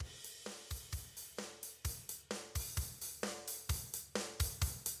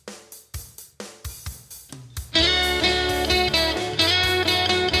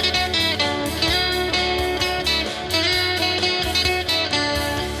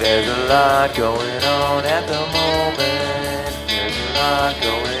There's a lot going on at the moment. There's a lot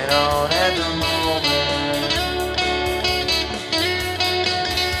going on at the moment.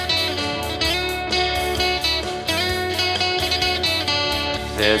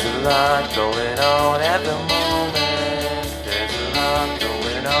 There's a lot going on at the moment. There's a lot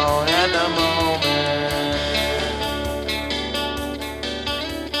going on at the moment.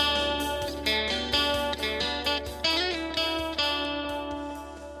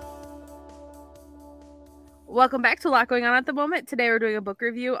 Welcome back to A Lot Going On at the Moment. Today we're doing a book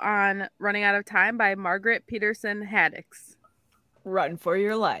review on Running Out of Time by Margaret Peterson Haddix. Run for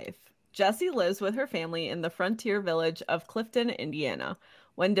your life. Jessie lives with her family in the frontier village of Clifton, Indiana.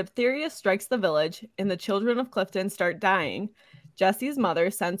 When diphtheria strikes the village and the children of Clifton start dying, Jessie's mother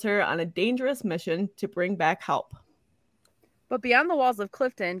sends her on a dangerous mission to bring back help. But beyond the walls of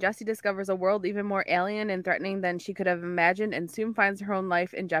Clifton, Jessie discovers a world even more alien and threatening than she could have imagined and soon finds her own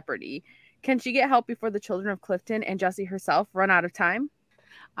life in jeopardy. Can she get help before the children of Clifton and Jessie herself run out of time?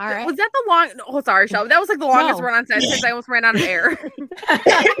 All right. Was that the long... Oh, sorry, Shelby. That was like the longest No. run-on sentence. I almost ran out of air.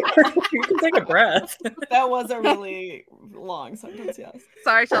 You can take a breath. That was a really long sentence, yes.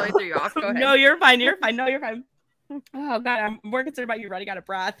 Sorry, Shelby, threw you off. Go ahead. No, you're fine. You're fine. No, you're fine. Oh, God. I'm more concerned about you running out of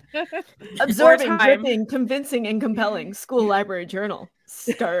breath. Absorbing, More time. gripping, convincing, and compelling. School Library Journal.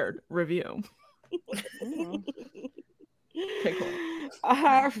 Starred review. Okay, cool.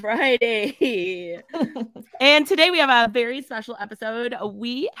 All righty. And today we have a very special episode.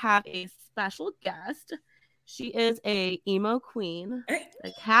 We have a special guest. She is a emo queen,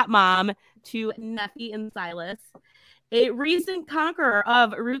 a cat mom to Neffy and Silas, a recent conqueror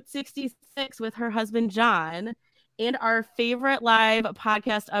of Route 66 with her husband John, and our favorite live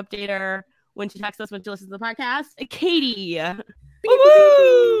podcast updater when she texts us when she listens to the podcast, Katie.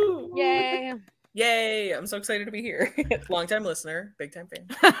 Woo! Yay. Yay! I'm so excited to be here. Long-time listener, big-time fan.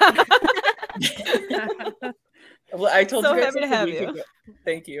 Well, I told So you guys happy to a have week you. ago.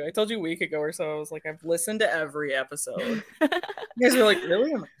 Thank you. I told you a week ago or so. I was like, I've listened to every episode. You guys were like,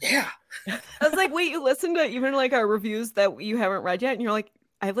 really? I'm like, yeah. I was like, wait, you listened to even like our reviews that you haven't read yet? And you're like,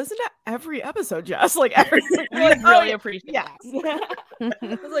 I listened to every episode, Jess. Like, every We like, oh, really yeah. appreciate Yes. that. I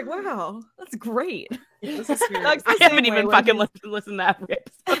was like, wow, that's great. This is serious. Doug's the I same haven't way even when fucking he's- listened to every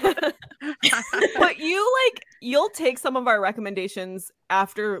episode. But you'll take some of our recommendations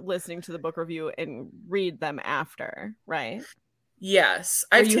after listening to the book review and read them after, right? Yes.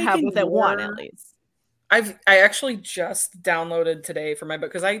 Or I've you have taken with it one more- at least. I actually just downloaded today for my book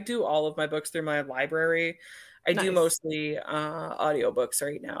because I do all of my books through my library. I do Nice. mostly audiobooks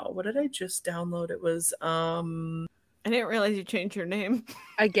right now. What did I just download? It was I didn't realize you changed your name.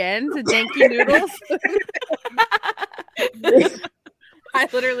 Again to Danky Noodles. I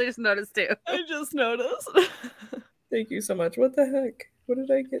literally just noticed too. I just noticed. thank you so much. What the heck? What did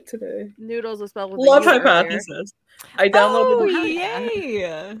I get today? Noodles was spelled with Love a U earlier. Hypothesis. I downloaded Oh, the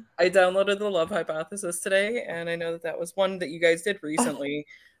yay! I downloaded the Love Hypothesis today, and I know that was one that you guys did recently.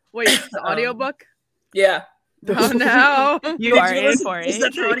 Wait, the audiobook? Yeah. Oh no. You are in listen- for is it.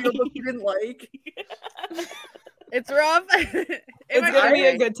 that the audiobook you didn't like? It's rough. It's gonna be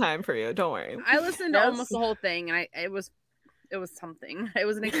a good time for you. Don't worry. I listened to Yes. almost the whole thing, and it was something. It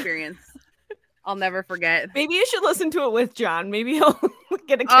was an experience I'll never forget. Maybe you should listen to it with John. Maybe he'll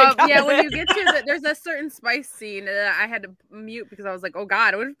get a kick out Yeah, of when it. you get to there's a certain spice scene that I had to mute because I was like, oh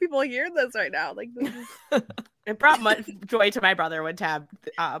God, what if people hear this right now? Like, this is... It brought much joy to my brother when Tab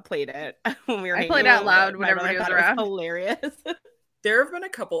played it when we were. I hanging played out out loud My whenever brother he was thought it around. Hilarious. There have been a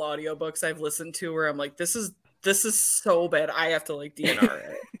couple audiobooks I've listened to where I'm like, this is so bad. I have to like DNR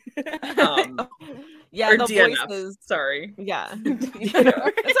it. Yeah, or the DNF. voices. Sorry. Yeah,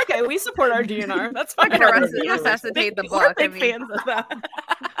 it's okay. We support our DNR. That's fine. I can Right. resuscitate the We're book. I big mean, fans of that.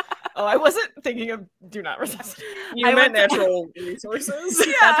 Oh, I wasn't thinking of do not resuscitate. You I meant went to- natural resources.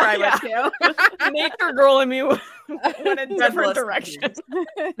 That's where I went to. Nature girl and me went a different bless direction.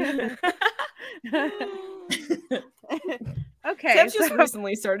 okay. Sam's just so-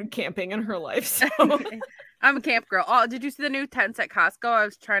 recently started camping in her life, so I'm a camp girl. Oh, did you see the new tents at Costco? I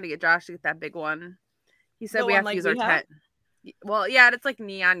was trying to get Josh to get that big one. He said The we one have to like use we our have? tent. Well, yeah, it's like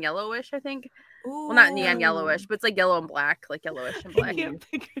neon yellowish, I think. Well, not neon yellowish, but it's like yellow and black, like yellowish and I black.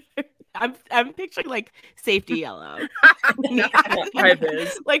 can't picture. I'm picturing like safety yellow, High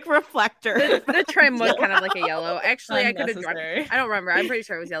vis. like reflector. The trim was kind of like a yellow. Actually, I could have drawn. Unnecessary. I don't remember. I'm pretty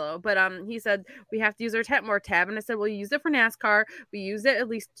sure it was yellow. But he said we have to use our tent more, Tab, and I said, well, you use it for NASCAR. We used it at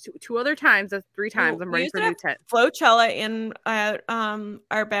least two other times. That's 3 times. Well, I'm we ready used for it a new at tent. Flowchella in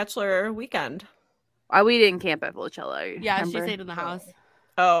our bachelor weekend. We didn't camp at Flowchella. Yeah, remember? she stayed in the house.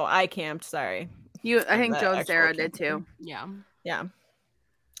 Oh, I camped. Sorry. I think the Joe and actual Sarah did camping. too. Yeah. Yeah.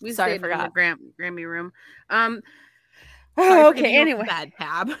 We Sorry, I stayed in the forgot. Grammy room. Sorry for Okay. giving you a Anyway, bad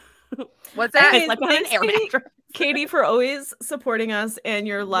tab. what's that? Hey, I slept on an thanks, air Katie. mattress. Katie, for always supporting us, and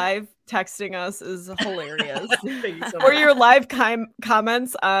your live texting us is hilarious. Thank you so Or much. your live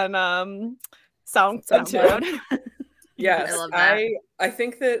comments on SoundCloud too. SoundCloud. Yes, I love that. I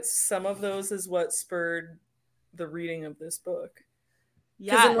think that some of those is what spurred the reading of this book.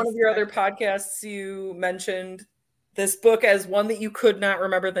 Because in one of your other podcasts, you mentioned this book as one that you could not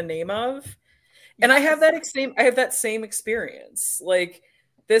remember the name of, and I have that same experience. Like,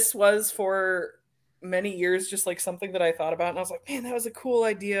 this was for many years just like something that I thought about, and I was like, man, that was a cool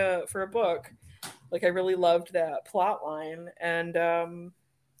idea for a book. Like, I really loved that plot line, and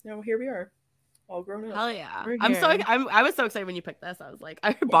here we are, all grown up. Hell yeah! We're I'm so here. I was so excited when you picked this. I was like,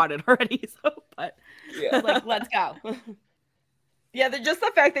 I bought it already. So, but Yeah. like, let's go. Yeah, just the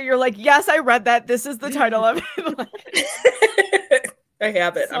fact that you're like, yes, I read that. This is the title of it. Like, I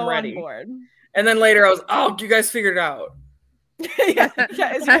have it. so I'm ready. on board. And then later I was, oh, you guys figured it out. Yeah,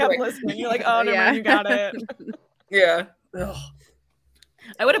 as you kept listening, you're like, oh, never mind, you got it. Yeah. Ugh.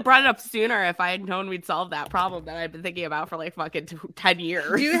 I would have brought it up sooner if I had known we'd solve that problem that I've been thinking about for like fucking 10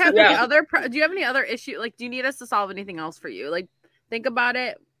 years. Do you have Yeah. any other? Do you have any other issue? Like, do you need us to solve anything else for you? Like, think about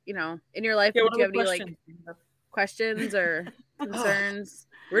it. You know, in your life, Yeah, do what you have other any like questions do you have? questions or concerns?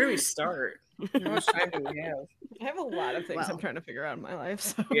 Where do we start? How much time do we have? I have a lot of things Well. I'm trying to figure out in my life.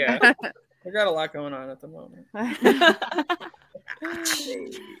 So. Yeah. I got a lot going on at the moment.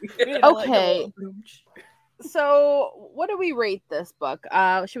 Okay. So, what do we rate this book?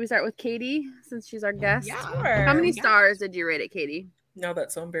 Should we start with Katie since she's our guest? Sure. How many stars did you rate it, Katie? No,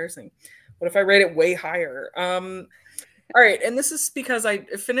 that's so embarrassing. What if I rate it way higher? All right, and this is because I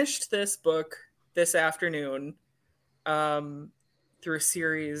finished this book this afternoon through a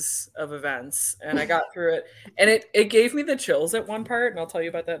series of events, and I got through it, and it gave me the chills at one part, and I'll tell you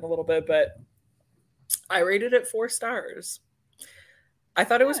about that in a little bit, but I rated it 4 stars. I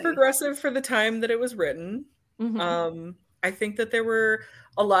thought it was Nice. progressive for the time that it was written. Mhm. I think that there were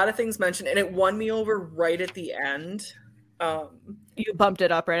a lot of things mentioned, and it won me over right at the end. You bumped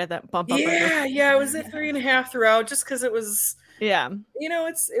it up right at that bump up. Yeah, it was at 3.5 throughout, just because it was, Yeah.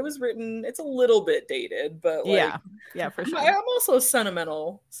 it was written. It's a little bit dated, but like, Yeah, for sure. I'm also a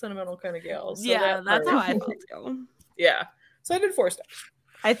sentimental kind of gal. So Yeah, that's how part- I felt too. Yeah, so I did 4 stars.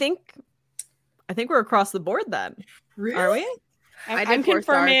 I think we're across the board then. Are we? I I'm did 4 stars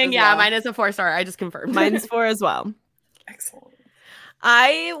confirming. as Yeah, well. mine is a 4-star. I just confirmed. Mine's 4 as well. Excellent.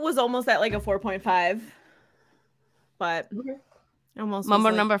 I was almost at like a 4.5, but Okay. almost. Mumbo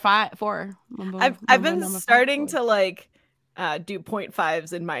was like- number 4. I've been starting to like do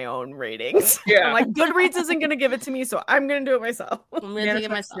 0.5s in my own ratings. Yeah. I'm like, Goodreads isn't gonna give it to me, so I'm gonna do it myself. I'm gonna take it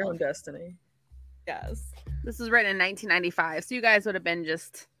Manifest your own myself. destiny. Yes. This was written in 1995, so you guys would have been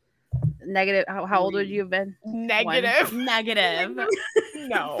just negative. How old would you have been? Negative. Negative.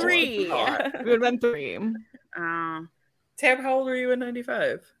 No. 3. God. We would have been 3. Uh, Tab, how old were you in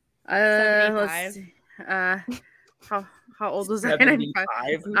 95? let's see. How old was I in 95?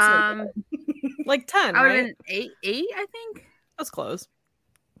 75? Who said that? Like 10, I would have right? been eight, I think. That's close.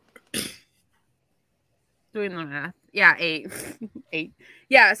 Doing the math. Yeah, 8. 8.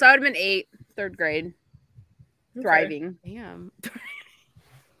 Yeah, so I would have been 8, 3rd grade. Okay. Thriving. Damn.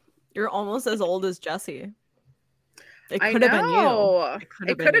 You're almost as old as Jesse. It I could have been you. know.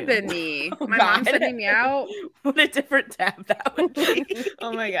 It could have you. been me. Oh, My mom God. sending me out. What a different tab that would be.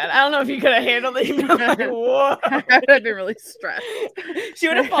 Oh my god. I don't know if you could have handled it. You'd be like, whoa. I would have been really stressed. She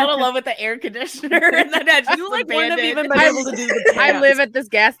would have fallen in love with the air conditioner and then had just You like wouldn't have even been I- able to do the I dance. live at this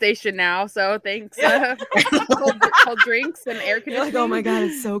gas station now, so thanks. Yeah. Cold drinks and air You're conditioning. like, oh my god,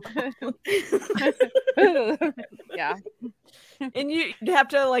 it's so cool. Yeah. And you'd have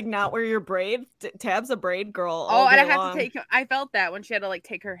to like not wear your braid. Tab's a braid girl. Oh, all and I day had long. to take. I felt that when she had to like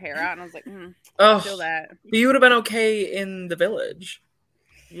take her hair out, and I was like, I Oh, feel that. you would have been okay in the village.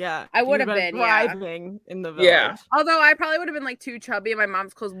 Yeah, I would you'd have been, yeah. thriving in the village. Yeah. Although I probably would have been like too chubby, and my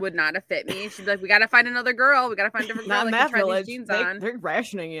mom's clothes would not have fit me. She'd be like, "We gotta find another girl. We gotta find a different girl Not in that that can try village. these jeans They, on." they're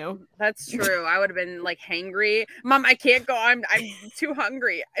rationing you. That's true. I would have been like hangry. Mom, I can't go. I'm too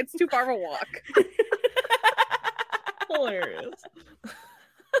hungry. It's too far of a walk. Hilarious.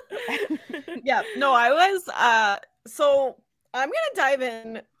 Yeah, no, I was so I'm gonna dive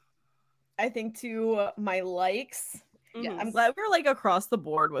in, I think, to my likes. Yeah. I'm glad we're like across the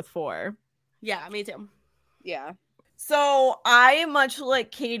board with 4. Yeah, me too. Yeah. So I, much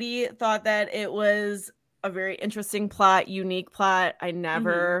like Katie, thought that it was a very interesting plot, unique plot. I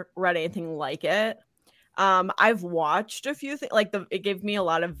never read anything like it. I've watched a few things, like it gave me a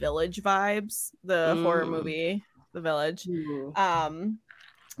lot of Village vibes, the horror movie, The Village.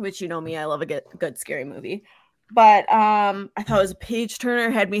 which you know me, I love a good scary movie. But I thought it was a page turner,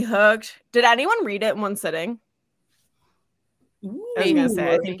 had me hooked. Did anyone read it in one sitting? Ooh. I was gonna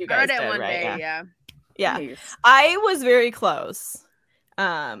say, I think you guys read it did, one right? day, Yeah. Nice. I was very close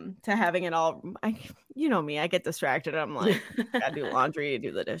to having it all. You know me, I get distracted. I'm like, gotta do laundry,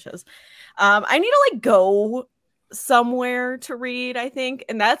 do the dishes. I need to like go somewhere to read, I think,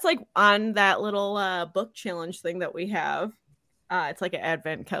 and that's like on that little book challenge thing that we have. It's like an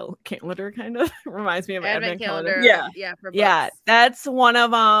advent calendar kind of. Reminds me of advent calendar. Yeah, for books. Yeah, that's one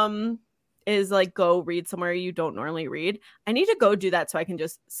of is like go read somewhere you don't normally read. I need to go do that so I can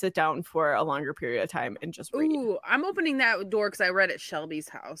just sit down for a longer period of time and just read. Ooh, I'm opening that door because I read at Shelby's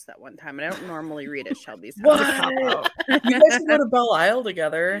house that one time, and I don't normally read at Shelby's house. What? You guys should go to Belle Isle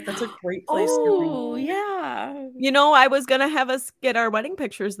together. That's a great place to Oh, read. yeah. You know, I was gonna have us get our wedding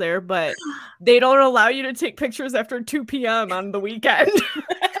pictures there, but they don't allow you to take pictures after 2 p.m. on the weekend.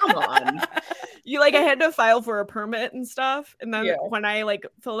 Come on. I had to file for a permit and stuff. And then Yeah. when I like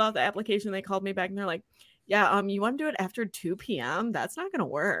filled out the application, they called me back and they're like, yeah, you want to do it after 2 p.m.? That's not gonna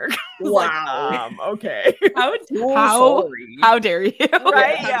work. Wow. Like, okay. How dare you?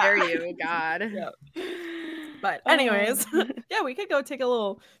 Right? How Yeah. dare you, God. Yeah. But anyways, yeah, we could go take a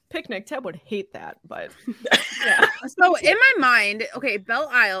little picnic. Ted would hate that, but yeah. So in my mind, okay, Belle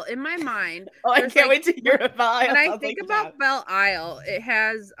Isle, in my mind, Oh, I there's, can't like, wait to hear about it. when I think about Belle Isle, it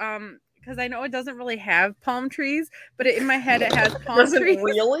has because I know it doesn't really have palm trees, but in my head it has palm Does it trees.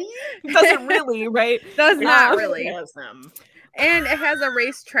 really? Doesn't really, right? Does not really. It has them. And it has a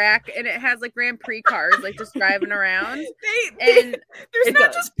racetrack, and it has like Grand Prix cars, like just driving around. And And there's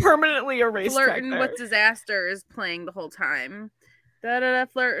not just permanently a racetrack Flirting there. with Disaster is playing the whole time. Da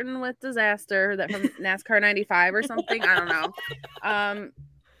flirting with disaster, that from NASCAR 95 or something. I don't know.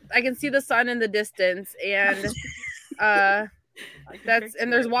 I can see the sun in the distance, and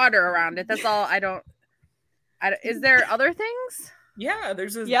there's water around it. That's all. I don't. Is there other things? Yeah,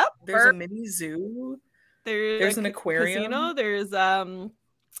 there's a Yep. there's a mini zoo. There's an aquarium. Casino.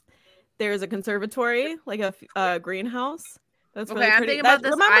 There's a conservatory, like a greenhouse. That's Okay, really I'm pretty. thinking about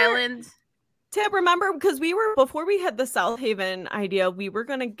this island. Tab, remember, because before we had the South Haven idea, we were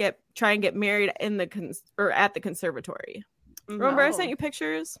gonna try and get married in the at the conservatory. Remember, I sent you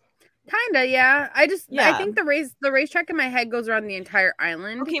pictures. Kinda, yeah. I think the racetrack in my head goes around the entire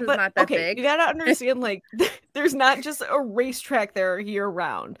island. Okay, It's but not that big. you gotta understand, like, there's not just a racetrack there year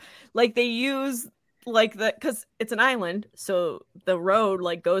round. Like, they use like because it's an island, so the road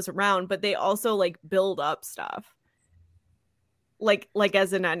like goes around, but they also like build up stuff. Like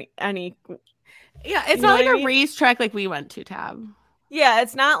as in any. Yeah, it's not like a racetrack like we went to, Tab. Yeah,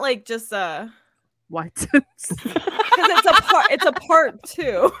 it's not like just What? because it's a part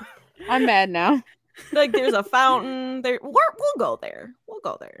too. I'm mad now. Like there's a fountain there. We'll go there.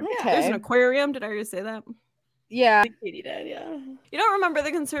 Okay. There's an aquarium. Did I already say that? Yeah. Katie did, yeah. You don't remember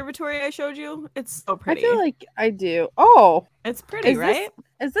the conservatory I showed you? It's so pretty. I feel like I do. Oh, it's pretty, right?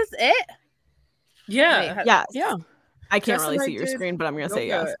 Is this it? Yeah. Wait, Yes. Yeah. I can't Jess really and I see your did screen, but I'm gonna say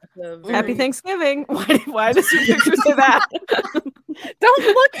yes. yoga Happy Thanksgiving. Why does your picture say that? Don't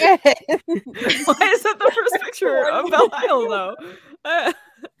look at it. Why is that the first picture of Belle Isle though?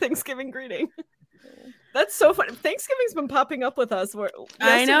 Thanksgiving greeting. That's so funny. Thanksgiving's been popping up with us.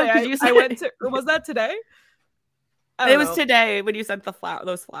 I know. I went to. Or was that today? It was today when you sent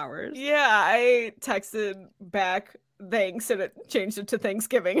those flowers. Yeah, I texted back thanks and it changed it to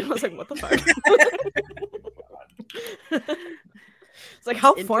Thanksgiving. And I was like, what the fuck? It's like,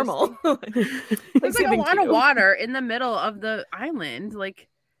 how formal. There's like a lot of water in the middle of the island. Like,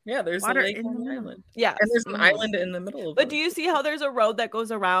 yeah, there's water a lake in on the the middle. island. Yeah. And there's an island in the middle of it. But do you see how there's a road that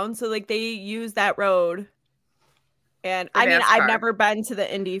goes around? So like they use that road. And I mean, I've never been to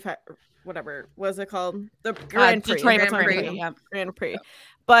the Indy, whatever was it called? The Grand Prix. Detroit Grand Grand Prix. Prix. Yeah. Grand Prix.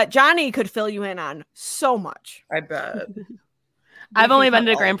 But Johnny could fill you in on so much. I bet. I've only been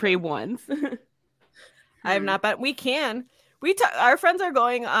to Grand Prix once. I have not been. We can. Our friends are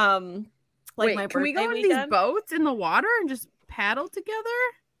going. wait, my can we go birthday in weekend. these boats in the water and just paddle together?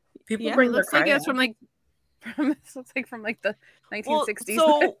 People Yeah, bring It their looks like it's kayak. this looks like from like the 1960s.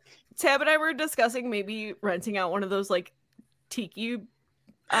 So Tab and I were discussing maybe renting out one of those like tiki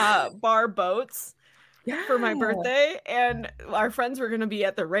bar boats for my birthday, and our friends were gonna be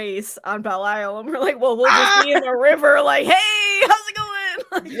at the race on Belle Isle, and we're like, well, we'll just be in the river, like, hey, how's it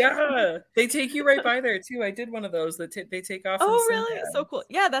going? Yeah, they take you right by there too. I did one of those that they take off. Oh, in the really? sand. So cool.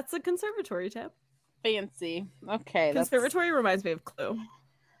 Yeah, that's the conservatory, Tab. Fancy. Okay. Conservatory reminds me of Clue.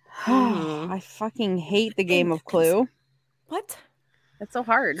 I fucking hate the game of Clue. What? It's so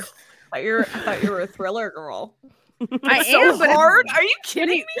hard. I thought you were a thriller girl. I so am, but hard. Are you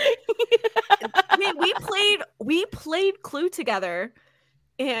kidding me? I mean, we played Clue together,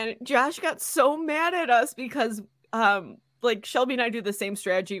 and Josh got so mad at us because like Shelby and I do the same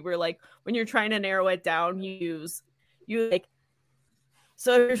strategy where like when you're trying to narrow it down, you like,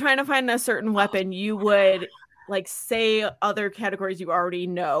 so if you're trying to find a certain weapon, you would like say other categories you already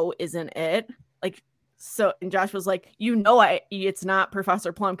know isn't it. Like, so, and Josh was like, it's not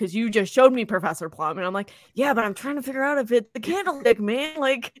Professor Plum because you just showed me Professor Plum. And I'm like, yeah, but I'm trying to figure out if it's the candlestick, man.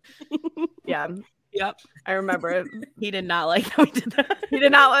 Like, yeah. Yep. I remember it. He did not like how we did that. He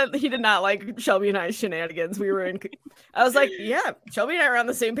did not like Shelby and I's shenanigans. I was like, yeah, Shelby and I were on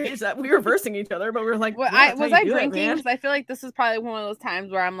the same page that we were versing each other, but we were like, was I drinking? Because I feel like this is probably one of those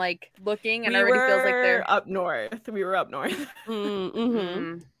times where I'm like looking and already feels like they're up north. We were up north.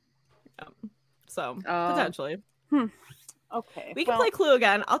 Mm-hmm. Yeah. So potentially. Okay. We can play Clue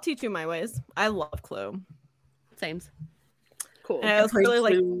again. I'll teach you my ways. I love Clue. Same. Cool. And I was really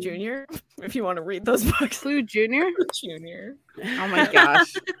like Junior, if you want to read those books. Clue Junior? Junior. Oh my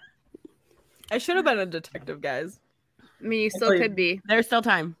gosh. I should have been a detective, guys. I mean, you still could be. There's still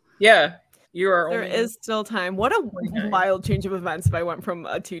time. Yeah. There is still time. What a wild change of events if I went from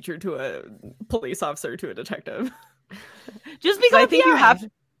a teacher to a police officer to a detective. Just because I think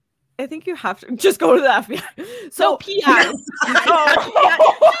you have to just go to the FBI. So PI.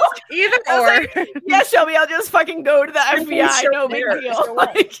 Either or. Yeah, Shelby, I'll just fucking go to the FBI. No big deal.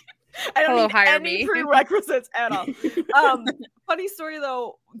 Like, I don't need any prerequisites at all. Funny story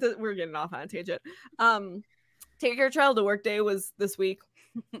though. We're getting off on a tangent. Take Your Child to Work Day was this week.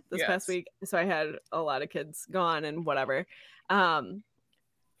 Past week, so I had a lot of kids gone and whatever. And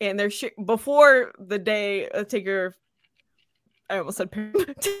they're before the day I almost said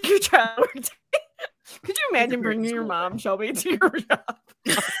Take Your Child to Work Day. Could you imagine bringing your mom, Shelby, to your job?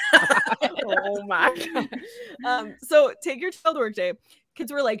 Oh my god. So Take Your Child to Work Day,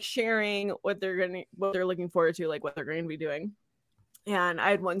 kids were like sharing what they're looking forward to, like what they're going to be doing. And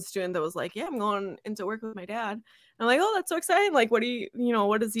I had one student that was like, yeah, I'm going into work with my dad. I'm like, oh, that's so exciting. Like, what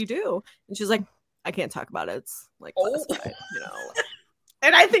does he do? And she's like, I can't talk about it. It's like classified,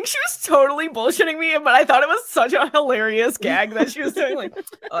 And I think she was totally bullshitting me, but I thought it was such a hilarious gag that she was doing. Like,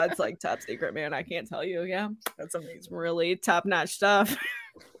 oh, it's like top secret, man. I can't tell you. Yeah, that's amazing. Really top-notch stuff.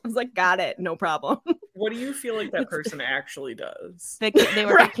 I was like, got it. No problem. What do you feel like that person actually does? They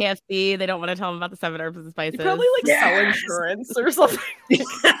work at KFC. They don't want to tell them about the 7 herbs and spices. They probably sell insurance or something.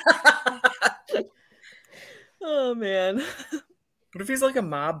 Oh, man. What if he's like a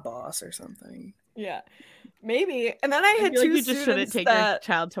mob boss or something? Yeah. Maybe. And then I had two you just shouldn't take your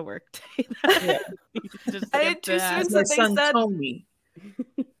child to work. I had two students that they said Tony.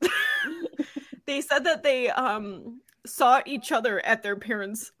 They said that they saw each other at their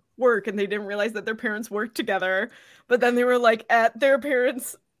parents' work and they didn't realize that their parents worked together. But then they were like at their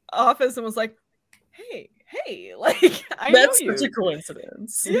parents' office and was like, hey, like that's such a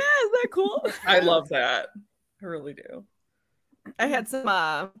coincidence. Yeah, is that cool? I love that. I really do. I had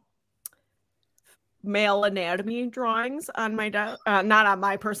some male anatomy drawings on my desk, not on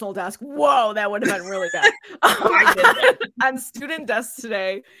my personal desk. Whoa, that would have been really bad. On student desks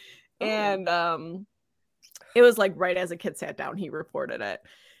today, and it was like right as a kid sat down, he reported it,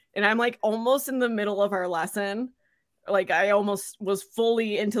 and I'm like almost in the middle of our lesson. Like I almost was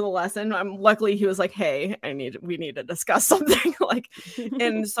fully into the lesson. Luckily he was like, "Hey, we need to discuss something." Like,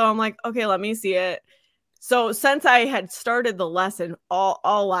 and so I'm like, "Okay, let me see it." So since I had started the lesson,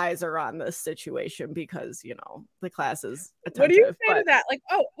 all eyes are on this situation because, the class is attentive. What do you say to that? Like,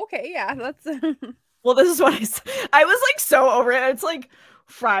 oh, okay, yeah, that's... Well, this is what I was like so over it. It's like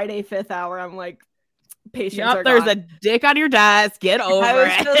Friday, 5th hour. I'm like, patience are there's gone. A dick on your desk. Get over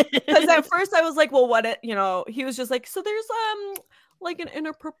it. Because at first I was like, well, he was just like, so there's like an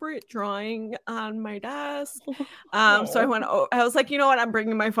inappropriate drawing on my desk. So I was like, you know what? I'm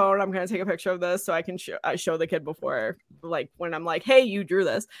bringing my phone. I'm going to take a picture of this so I can show the kid before, like when I'm like, hey, you drew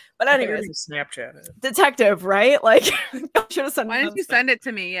this. But anyways, Snapchat it. Detective, right? Like, I should have sent. Why didn't you send it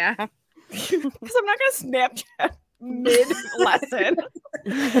to me? Yeah. Because I'm not going to Snapchat mid lesson.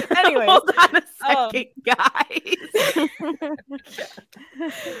 Anyway, hold on a second, guys.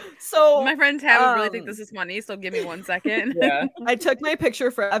 So my friends have really think this is funny, so give me 1 second. Yeah, I took my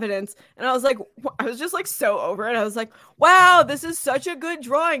picture for evidence, and I was just like so over it. I was like, wow, this is such a good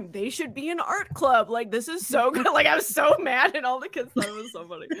drawing. They should be an art club. Like, this is so good. Like, I was so mad, and all the kids thought it was so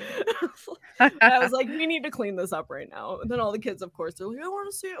funny. I was like, we need to clean this up right now. And then all the kids, of course, they're like, I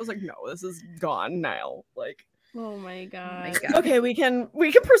want to see it. I was like, no, this is gone now. Like, oh my god. Okay, we can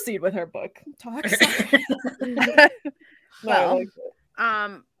proceed with our book talks. Well,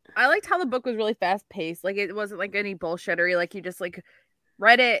 I liked how the book was really fast paced. Like it wasn't like any bullshittery. Like you just like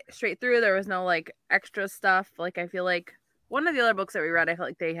read it straight through. There was no like extra stuff. Like I feel like one of the other books that we read, I felt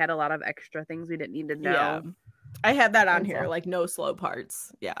like they had a lot of extra things we didn't need to know. Yeah. I had that on here, like no slow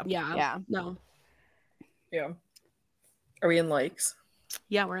parts. Yeah. No. Yeah. Are we in likes?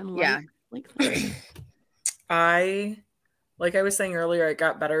 Yeah, we're in likes. Like I was saying earlier, it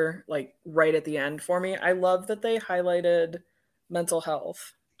got better like right at the end for me. I love that they highlighted mental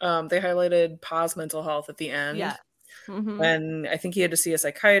health. They highlighted Pa's mental health at the end. Yeah. Mm-hmm. When I think he had to see a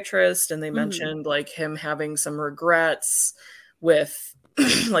psychiatrist, and they mentioned like him having some regrets with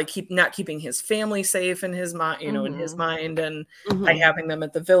like not keeping his family safe in his mind, in his mind, and by having them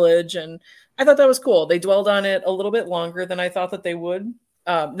at the village. And I thought that was cool. They dwelled on it a little bit longer than I thought that they would.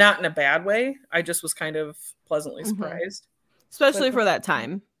 Not in a bad way. I just was kind of pleasantly surprised. Especially for that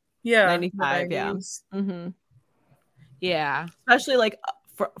time. Yeah. 95, yeah. Yeah. Especially like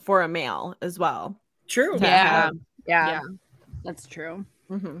for a male as well. True. Yeah. That's true.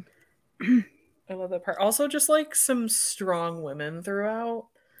 I love that part. Also, just like some strong women throughout.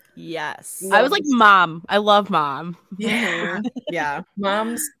 Yes. I was like, Mom. I love Mom. Yeah. Yeah.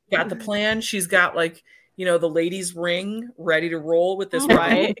 Mom's got the plan. She's got like, the lady's ring ready to roll with this.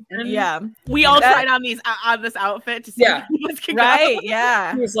 Right. Yeah. We all tried on this outfit to see what's going on. Right.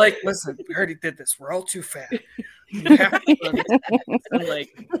 Yeah. He was like, listen, we already did this. We're all too fat. You have to and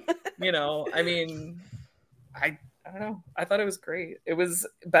like, I mean, I don't know. I thought it was great. It was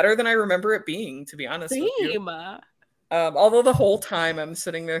better than I remember it being, to be honest with you. Although the whole time I'm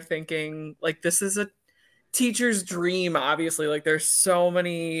sitting there thinking, like, this is a teacher's dream, obviously. Like, there's so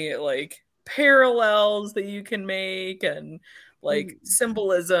many, like, parallels that you can make and, like,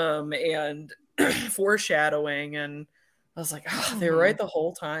 symbolism and foreshadowing. And I was like, oh, they were right the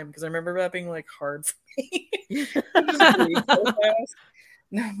whole time. Because I remember that being, like, hard for me. So fast.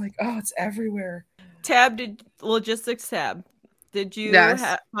 Now I'm like, oh, it's everywhere. Logistics tab. Did you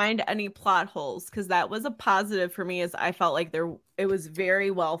find any plot holes? Because that was a positive for me, as I felt like it was very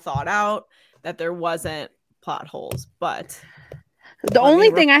well thought out, that there wasn't plot holes. But the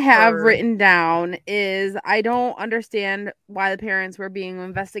only thing I have written down is I don't understand why the parents were being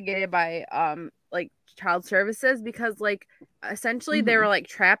investigated by like child services, because like essentially they were like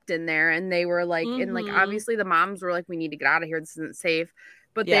trapped in there, and they were like and like obviously the moms were like, we need to get out of here, this isn't safe.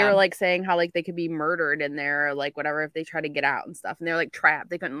 But they were like saying how like they could be murdered in there, or like whatever, if they try to get out and stuff. And they're like trapped.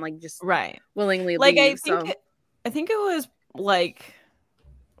 They couldn't like just willingly like leave. I think it was like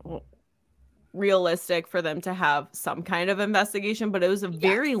realistic for them to have some kind of investigation, but it was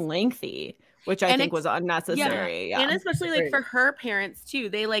very lengthy, which I think was unnecessary. Yeah. And especially like for her parents too.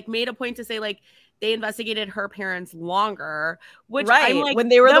 They like made a point to say like they investigated her parents longer, which I'm like, when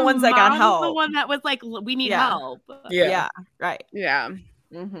they were the ones that got help. The one that was like, we need help. Yeah. Right. Yeah.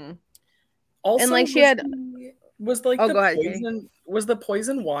 Also, and like was the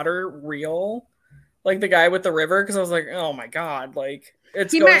poison water real? Like the guy with the river? Because I was like, oh my god, like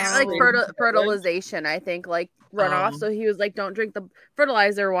he meant like fertilization, I think, like runoff. So he was like, don't drink the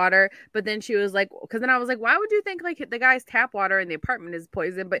fertilizer water. But then she was like, because then I was like, why would you think like the guy's tap water in the apartment is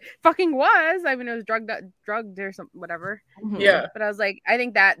poison? But fucking was. I mean, it was drugged or something, whatever. Yeah. But I was like, I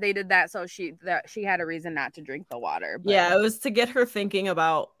think that they did that so she had a reason not to drink the water. But... yeah, it was to get her thinking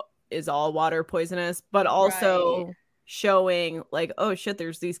about, is all water poisonous, but also showing like, oh shit,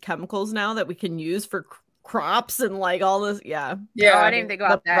 there's these chemicals now that we can use for crops and like all this. Yeah. Oh, I didn't think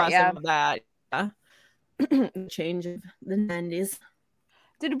about that. Change of the 90s.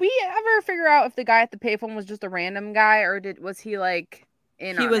 Did we ever figure out if the guy at the payphone was just a random guy, or was he like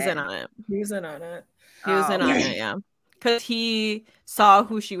in on it? He was in on it. He was in on it. Yeah. Because he saw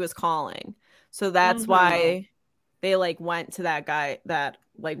who she was calling. So that's why they like went to that guy that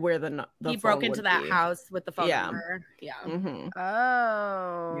like where the he broke into that house with the phone number. Yeah.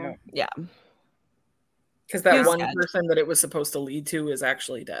 Oh. Yeah. Because that one person that it was supposed to lead to is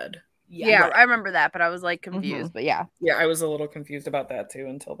actually dead. Yeah, I remember that, but I was like confused. But yeah, I was a little confused about that too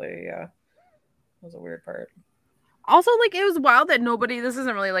until they. That was a weird part. Also, like it was wild that nobody. This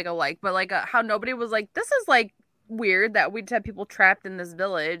isn't really like but like how nobody was like, this is like weird that we'd have people trapped in this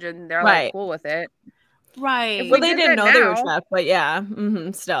village and they're like cool with it. Right. Well, they didn't know they were trapped, but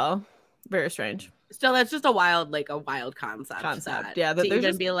still very strange. Still, that's just a wild concept. Yeah, that they're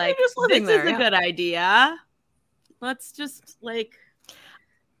just be like, this is a good idea. Let's just like.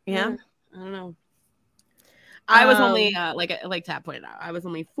 Yeah, I don't know. I was only like Tab pointed out, I was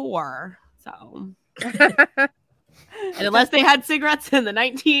only 4, so. And unless they had cigarettes in the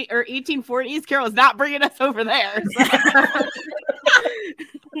 19 or 1840s, Carol's not bringing us over there. So.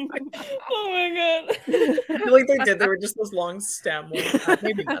 Oh my god. I feel like they did. They were just those long stem ones.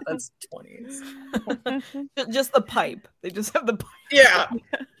 Maybe not. That's 20s. Just the pipe. They just have the pipe. Yeah.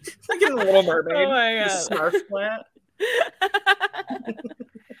 It's like in Little Mermaid. Oh my The god. snarf flat.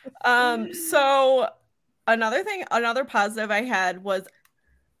 So another positive I had was,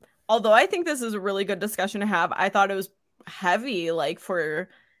 although I think this is a really good discussion to have, I thought it was heavy, like for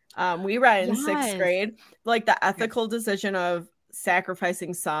we read in 6th grade, like the ethical decision of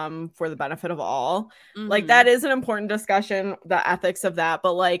sacrificing some for the benefit of all. Like that is an important discussion, the ethics of that,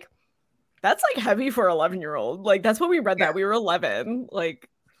 but like that's like heavy for 11-year-old. Like that's when we read that we were 11, like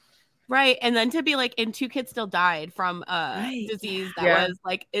right. And then to be like, and 2 kids still died from a disease that was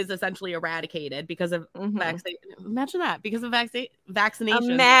like is essentially eradicated because of vaccine. Imagine that, because of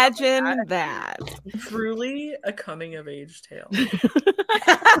vaccination. Imagine that. Truly a coming of age tale.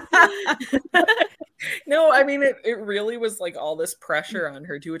 No, I mean it really was like all this pressure on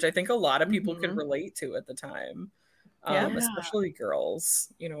her too, which I think a lot of people could relate to at the time. Especially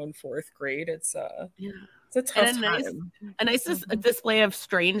girls, in 4th grade. It's a tough time. A nice display of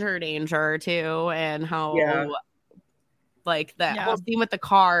stranger danger too, and how like that whole scene with the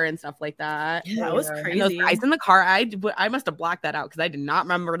car and stuff like that. Yeah, that was crazy. And those guys in the car, I must have blacked that out because I did not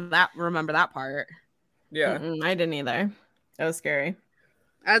remember that part. Yeah, I didn't either. That was scary.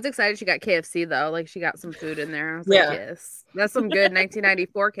 I was excited she got KFC though. Like she got some food in there. I was like, yes, that's some good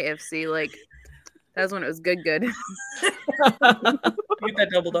 1994 KFC. Like that's when it was good. You get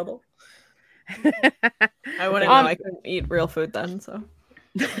that double. I wouldn't know. I couldn't eat real food then, so.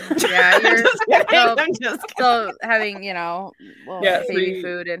 Yeah, you're still having, baby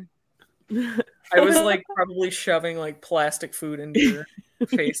food and. I was like probably shoving like plastic food into your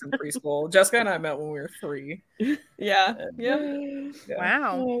face in preschool. Jessica and I met when we were 3. Yeah.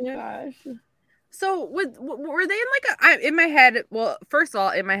 Wow. Oh my gosh. So were they in like in my head? Well, first of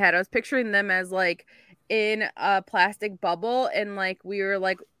all, in my head, I was picturing them as like in a plastic bubble, and like we were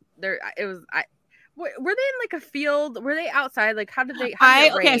like there. It was were they in like a field? Were they outside? Like how did they? So I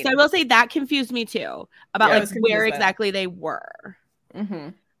will say that confused me too about like where exactly they were. Mm-hmm.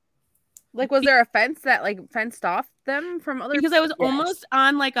 Like, was there a fence that like fenced off them from other? Because I was almost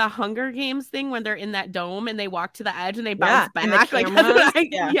on like a Hunger Games thing when they're in that dome and they walk to the edge and they bounce back. Like, that's what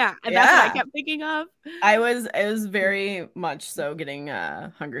I kept thinking of. It was very much so getting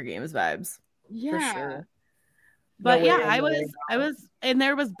Hunger Games vibes. Yeah. For sure. But I was, and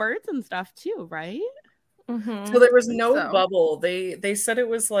there was birds and stuff too, right? Mm-hmm. So there was no bubble. They said it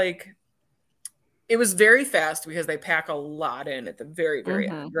was like. It was very fast because they pack a lot in at the very, very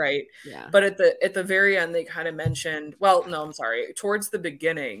end, right? Yeah. But at the very end, they kind of mentioned. Well, no, I'm sorry. Towards the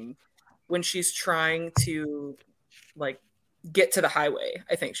beginning, when she's trying to like get to the highway,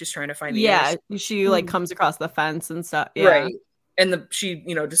 I think she's trying to find the she like comes across the fence and stuff. Yeah. Right. And she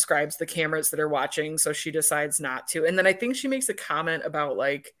describes the cameras that are watching, so she decides not to. And then I think she makes a comment about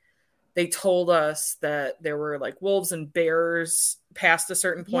like they told us that there were like wolves and bears past a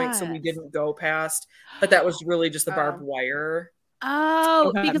certain point, so we didn't go past, but that was really just the barbed wire.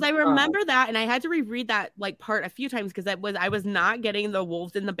 Because I remember that, and I had to reread that like part a few times because I was not getting the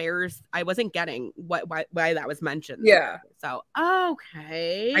wolves and the bears. I wasn't getting why that was mentioned. Yeah. So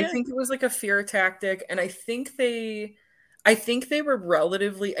okay. I think it was like a fear tactic, and I think they were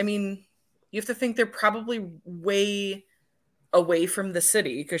relatively. I mean, you have to think they're probably way away from the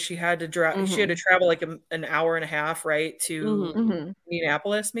city because she had to drive. She had to travel like an hour and a half, right, to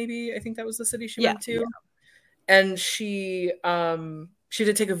Indianapolis. Maybe I think that was the city she went to, and she had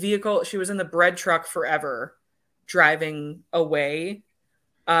to take a vehicle. She was in the bread truck forever, driving away.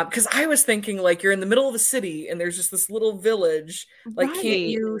 Because I was thinking, like, you're in the middle of a city and there's just this little village. Like, can't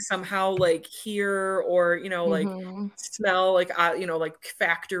you somehow like hear or like smell like like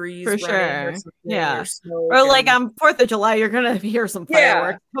factories? For sure, or like on 4th of July, you're gonna hear some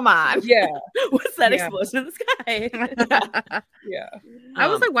fireworks. Come on, what's that explosion in the sky? I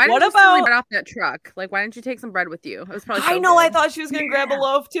was like, why didn't you steal bread off that truck? Like, why didn't you take some bread with you? It was probably. I know. I thought she was gonna grab a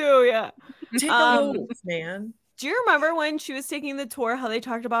loaf too. Yeah, take a loaf, man. Do you remember when she was taking the tour, how they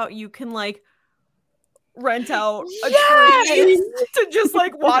talked about you can like rent out a tree to just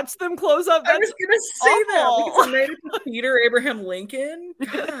like watch them close up? I was gonna say that because I made it to Peter Abraham Lincoln.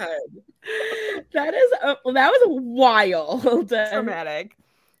 God, that was wild, dramatic.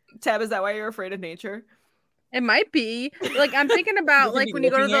 Tab, is that why you're afraid of nature? It might be. Like I'm thinking about like when you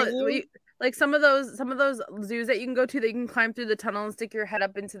go to like some of those zoos that you can go to that you can climb through the tunnel and stick your head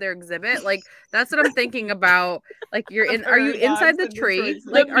up into their exhibit. Like that's what I'm thinking about. Like are you inside the tree?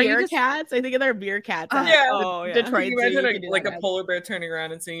 Like are you cats? I think they're beer cats. Detroit. You imagine a polar bear turning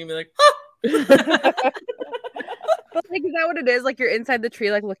around and seeing you and be like, huh. But like that what it is? Like you're inside the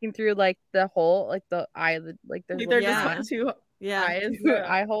tree, like looking through like the hole, like the eye of the like there's they're just two eyes,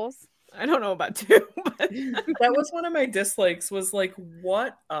 eye holes. I don't know about two, but that was one of my dislikes, was like,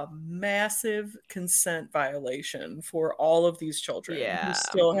 what a massive consent violation for all of these children who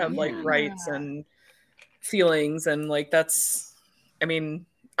still have like rights and feelings. And like, that's, I mean,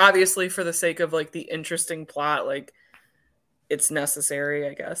 obviously for the sake of like the interesting plot, like it's necessary,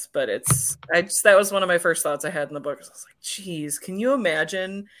 I guess, but that was one of my first thoughts I had in the book. I was like, geez, can you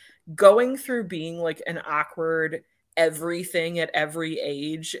imagine going through being like an awkward everything at every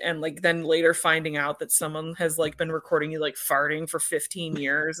age, and like then later finding out that someone has like been recording you like farting for 15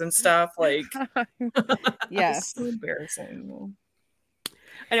 years and stuff, like yes, so embarrassing.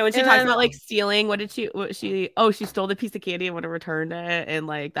 I know when she talks about like stealing, she stole the piece of candy and would have returned it, and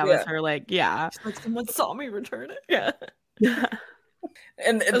like that was her like she's like, someone saw me return it.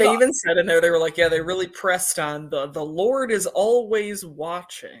 And they even said in there, they were like, yeah, they really pressed on the Lord is always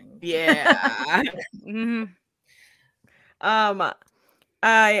watching. Mm-hmm.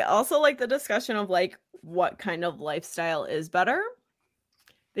 I also like the discussion of like what kind of lifestyle is better.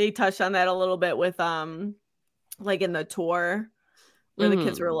 They touched on that a little bit with like in the tour where the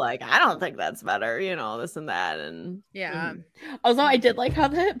kids were like, I don't think that's better, you know, this and that. And also I did like how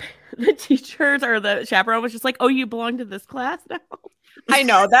the teachers or the chaperone was just like, oh, you belong to this class now. I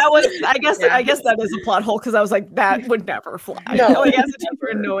know that was, I guess that is a plot hole, because I was like, that would never fly. No. Like, as a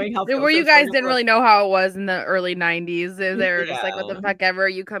teacher, knowing how where you guys didn't really know how it was in the early 90s. They were just like, what the fuck ever,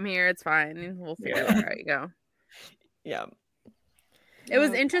 you come here, it's fine. We'll figure it out. There you go. Yeah. It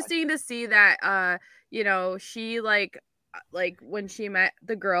was interesting to see that you know, she like when she met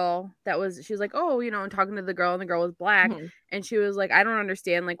the girl she was like, oh, you know, and talking to the girl, and the girl was black, and she was like, I don't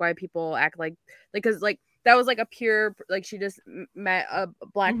understand like why people act like because like that was like a pure, like she just met a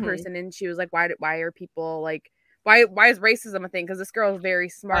black person, and she was like, why are people like, why is racism a thing? Because this girl is very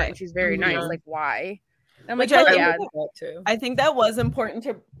smart and she's very nice. Like, why? I'm like, I think that was important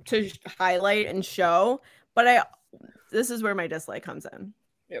to highlight and show, but this is where my dislike comes in.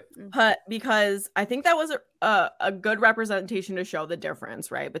 Yep. But because I think that was a good representation to show the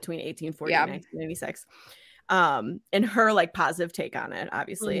difference, right, between 1840 and 1996, and her like positive take on it,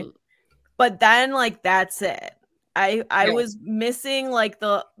 obviously. But then like that's it. I was missing like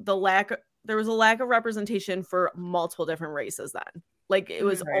the lack. There was a lack of representation for multiple different races then. Like it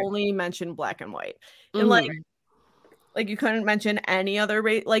was only mentioned black and white, and like you couldn't mention any other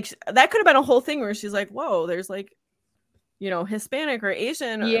race. Like that could have been a whole thing where she's like, whoa, there's like, you know, Hispanic or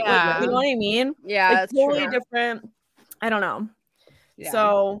Asian. Like, you know what I mean? Yeah, like, that's totally true. Different. I don't know. Yeah.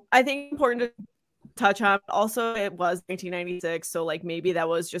 So I think it's important to touch on. Also, it was 1996, so like maybe that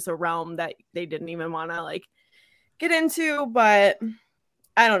was just a realm that they didn't even want to like get into. But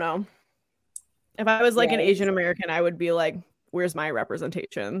I don't know. If I was like an Asian American, I would be like, where's my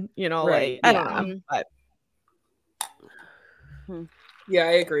representation? You know, like I don't know. But yeah,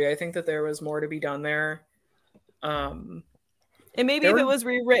 I agree. I think that there was more to be done there. And maybe if it was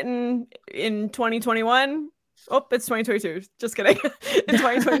rewritten in 2021, it's 2022. Just kidding. In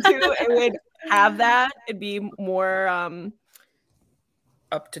 2022, it would have that. It'd be more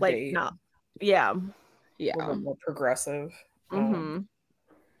up to like, date. Yeah. A little more progressive.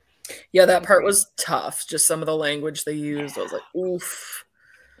 Yeah, that part was tough. Just some of the language they used, I was like, oof.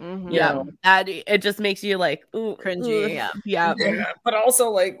 Yeah, it just makes you like, ooh, cringy. Yeah. But also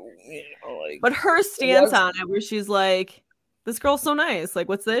like, you know, like, but her stance on it, where she's like, this girl's so nice. Like,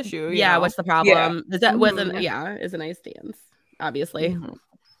 what's the issue? You know? What's the problem? Is that is a nice stance, obviously.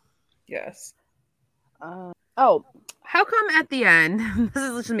 Yes. How come at the end, this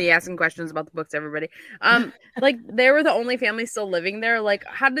is just me asking questions about the books, everybody. Like they were the only family still living there. Like,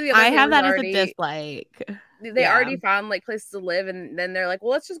 how did the other? I have that as a dislike. They already found like places to live, and then they're like,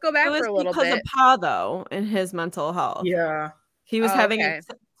 well, let's just go back for a little bit. Because of Pa, though, and his mental health. Yeah, he was having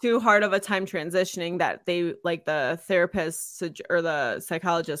too hard of a time transitioning that they like the therapist or the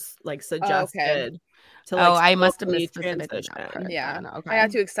psychologist like suggested. To, like, I must have missed the transition. Yeah, okay. I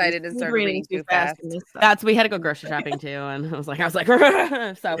got too excited and started reading too fast. We had to go grocery shopping too, and I was like, so is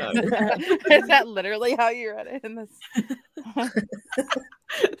that literally how you read it in this? I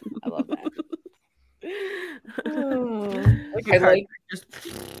love that. Okay, like just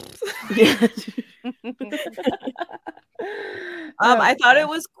I thought it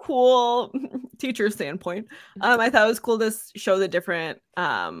was cool, teacher standpoint. I thought it was cool to show the different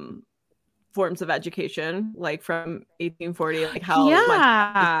forms of education, like from 1840, like how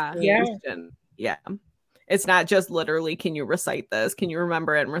much it's not just literally, can you recite this, can you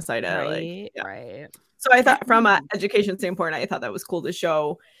remember it and recite it, right. So I thought from an education standpoint, I thought that was cool to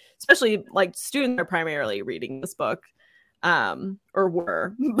show, especially like students are primarily reading this book, or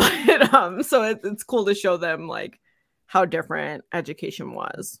were. But so it's cool to show them like how different education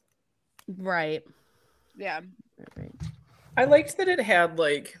was. Right. Yeah. I liked that it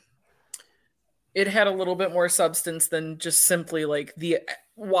had a little bit more substance than just simply like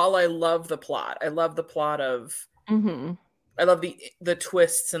while I love the plot of I love the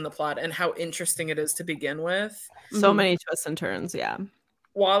twists in the plot and how interesting it is to begin with. So many twists and turns, yeah.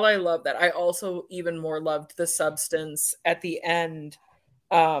 While I love that, I also even more loved the substance at the end,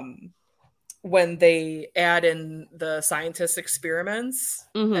 when they add in the scientist experiments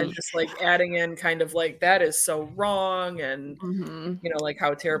and just like adding in kind of like that is so wrong and you know, like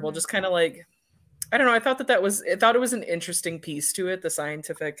how terrible, just kind of like, I don't know. I thought it was an interesting piece to it, the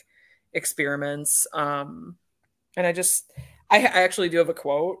scientific experiments. And I actually do have a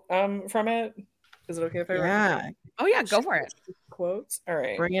quote from it. Is it okay if I read? Oh yeah, go for it. Quotes. All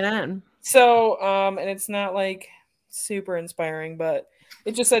right. Bring it in. So, and it's not like super inspiring, but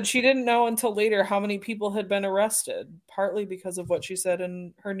it just said she didn't know until later how many people had been arrested, partly because of what she said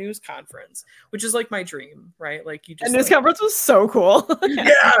in her news conference, which is like my dream, right? Like you just. And news conference was so cool.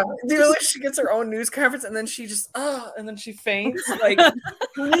 Yeah, dude, like she gets her own news conference and then she just and then she faints. Like,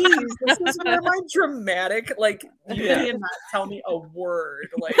 please, this is where my dramatic, like, you cannot tell me a word.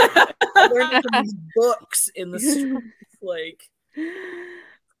 Like, I learned from these books in the streets, like.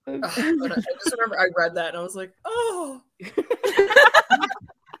 But I just remember I read that and I was like, oh.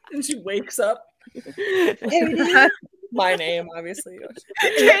 And she wakes up. Katie. My name, obviously.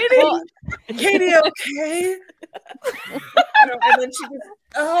 Katie. Well, Katie, okay? And then she goes,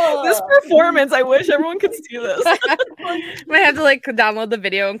 this performance, I wish everyone could see this. I might have to like download the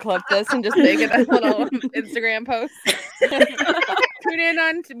video and clip this and just make it a little Instagram post. Tune in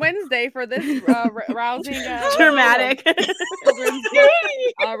on Wednesday for this rousing dramatic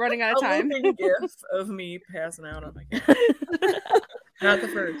running out of time. A gif of me passing out on my camera. Not the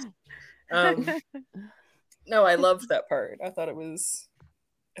first. No, I loved that part. I thought it was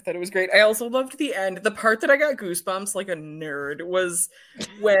great. I also loved the end. The part that I got goosebumps like a nerd was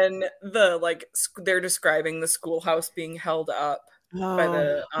when they're describing the schoolhouse being held up by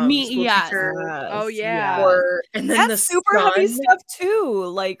the school teacher. Oh yeah. And then that's the super heavy stuff too,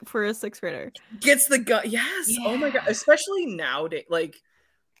 like for a 6th grader. Gets the gun. Yes. Yeah. Oh my god. Especially nowadays. Like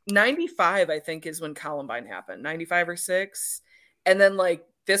 95, I think, is when Columbine happened. 95 or 6. And then like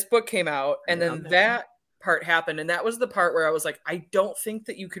this book came out, and then that part happened, and that was the part where I was like, I don't think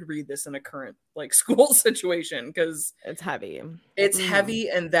that you could read this in a current like school situation because it's heavy. It's heavy,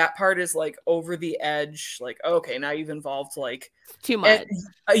 and that part is like over the edge. Like, okay, now you've involved like too much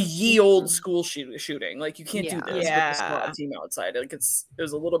a ye old school shooting. Like, you can't do this with a SWAT team outside. Like, it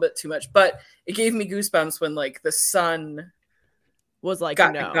was a little bit too much, but it gave me goosebumps when like the son was like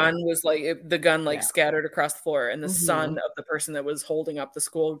the gun was like the gun like scattered across the floor, and the son of the person that was holding up the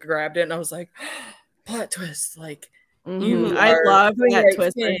school grabbed it, and I was like, plot twist. Like, I love that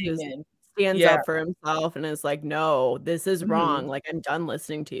twist when he stands up for himself and is like, no, this is wrong. Like, I'm done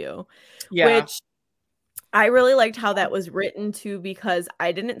listening to you. Which I really liked how that was written too, because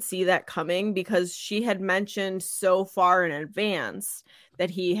I didn't see that coming, because she had mentioned so far in advance that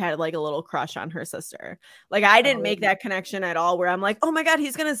he had like a little crush on her sister. Like, I didn't make that connection at all, where I'm like, oh my god,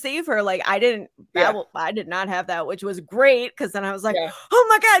 he's gonna save her. Like, I did not have that, which was great, because then I was like, oh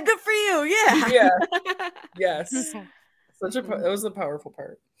my god, good for you. Yes. It was a powerful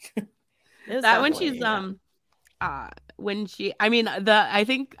part. That when she's I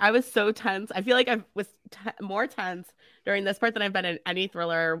think I was so tense. I feel like I was more tense during this part than I've been in any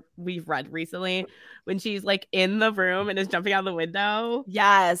thriller we've read recently, when she's like in the room and is jumping out the window.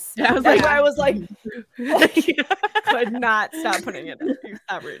 Yes. And I was like could not stop putting it in.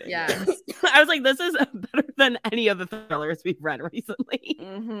 Stop reading. Yeah. I was like, this is better than any of the thrillers we've read recently.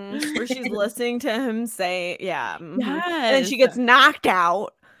 Where she's listening to him say, Yes. And then she gets knocked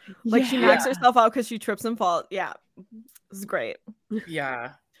out. Like, she knocks herself out because she trips and falls. Yeah. This is great.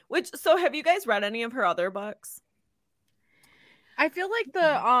 Yeah. So have you guys read any of her other books? I feel like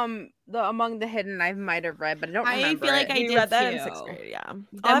the Among the Hidden I might have read, but I don't remember. I feel like I did read that too. in 6th grade. Yeah.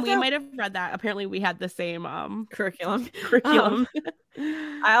 Then we might have read that. Apparently we had the same curriculum.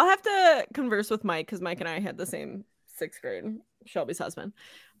 I'll have to converse with Mike, because Mike and I had the same 6th grade, Shelby's husband.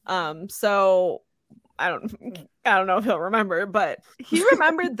 So I don't know if he'll remember, but he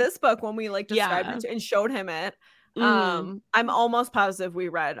remembered this book when we like described it and showed him it. I'm almost positive we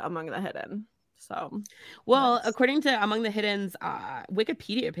read Among the Hidden. So, according to Among the Hidden's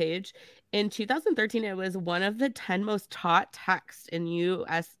Wikipedia page, in 2013, it was one of the 10 most taught texts in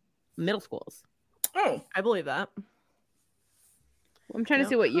U.S. middle schools. Oh, I believe that. I'm trying to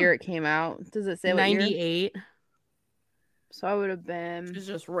see what year it came out. Does it say what 98? year? So I would have been. She's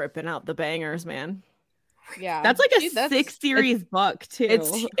just ripping out the bangers, man. Yeah, that's like a 6-series book too.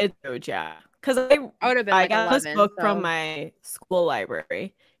 It's huge, yeah. Because I would have been. I got 11, this book from my school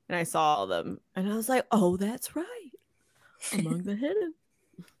library, and I saw all them, and I was like, "Oh, that's right, Among the Hidden."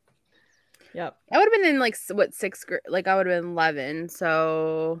 Yep. I would have been in like what 6th grade? Like I would have been 11.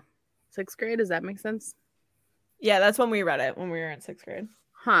 So 6th grade. Does that make sense? Yeah, that's when we read it when we were in 6th grade.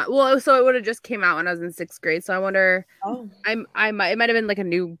 Huh. Well, so it would have just came out when I was in 6th grade. So I wonder. Oh. It might have been like a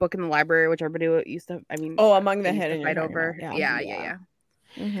new book in the library, which everybody used to. I mean. Oh, Among the Hidden. Right over. Yeah.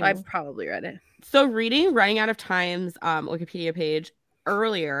 Mm-hmm. So I probably read it. So reading Running Out of Time's Wikipedia page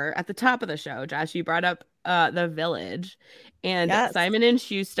earlier at the top of the show, Josh, you brought up The Village, and Simon and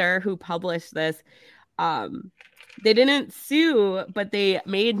Schuster, who published this, they didn't sue, but they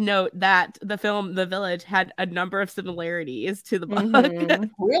made note that the film The Village had a number of similarities to the book. Mm-hmm.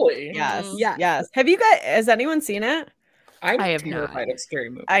 Really? Yes. Has anyone seen it? I have terrified of scary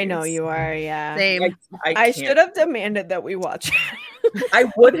movies. I know you are, yeah. Same. I should have demanded that we watch it.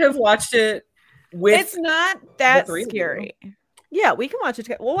 I would have watched it with. It's not that scary. Yeah, we can watch it.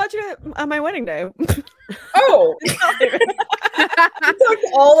 We'll watch it on my wedding day. Oh, you talked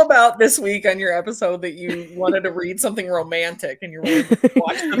all about this week on your episode that you wanted to read something romantic and you wanted to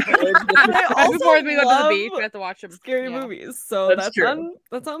watch The Village. Before we go to the beach, we have to watch some scary movies. So that's on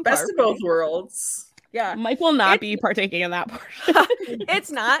best of both worlds. Yeah, Mike will not be partaking in that portion.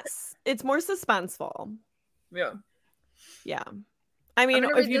 It's not. It's more suspenseful. Yeah. Yeah. I mean,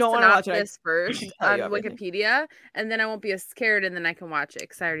 if you don't want to watch it, this first on Wikipedia, and then I won't be as scared, and then I can watch it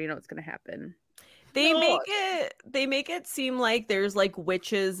because I already know what's going to happen. They make it seem like there's like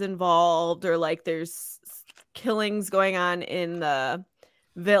witches involved, or like there's killings going on in the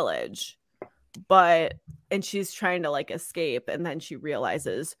village, and she's trying to like escape, and then she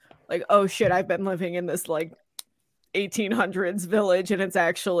realizes like, oh shit, I've been living in this like 1800s village, and it's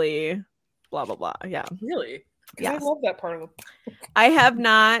actually blah blah blah. Yeah, really. Yes. I love that part of it. I have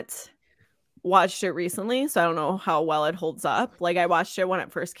not watched it recently, so I don't know how well it holds up. Like I watched it when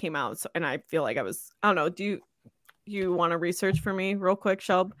it first came out, and I feel like I don't know. Do you want to research for me real quick,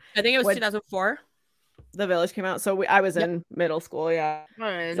 Shelb? I think it was 2004. The Village came out, so I was in middle school, yeah.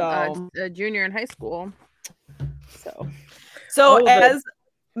 A junior in high school. So as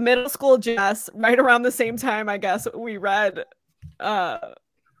middle school Jess, right around the same time, I guess we read Running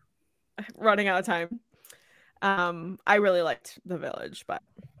Out of Time. I really liked The Village, but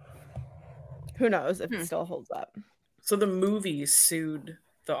who knows if it still holds up. So the movie sued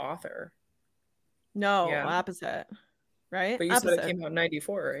the author. No, opposite. Right? But you said it came out in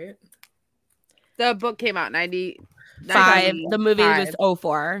 94, right? The book came out 95. The movie was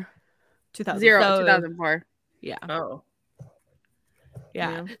 04. 2004. Yeah. Oh.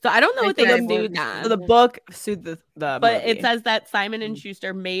 Yeah. So I don't know what they sued that. So the book sued the but movie. It says that Simon and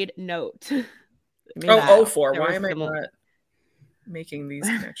Schuster made note. 04. Why am I not making these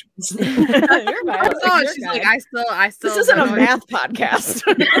connections? You're mad. She's like, I still. This isn't a math podcast.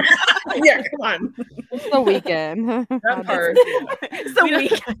 Yeah, come on. It's the weekend. That part. It's the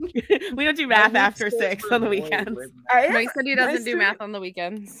weekend. We don't do math after 6 on the weekends. Mike said he doesn't do math on the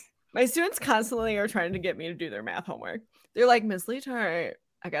weekends. My students constantly are trying to get me to do their math homework. They're like, Miss Leetart,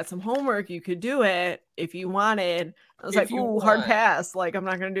 I got some homework. You could do it if you wanted. I was like, ooh, hard pass. Like, I'm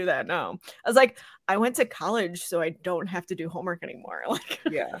not going to do that. No. I was like, I went to college, so I don't have to do homework anymore. Like,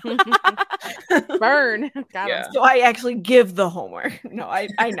 yeah. Burn. Yeah. So I actually give the homework. No, I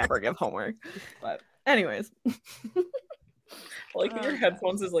never give homework. But anyways. Like your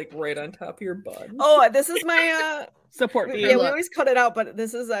headphones is like right on top of your butt. Oh, this is my support beam. Yeah, we always cut it out, but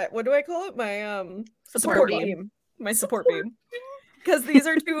this is what do I call it? My support beam. My support beam. Because these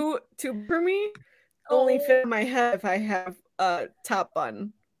are too for me. Only fit in my head if I have a top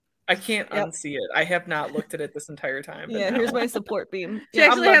bun. I can't unsee it. I have not looked at it this entire time. Yeah, here's my support beam. She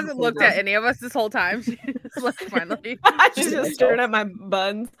actually hasn't looked at any of us this whole time. Finally. She's just staring at my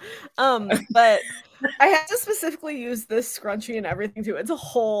buns. But I have to specifically use this scrunchie and everything too. It's a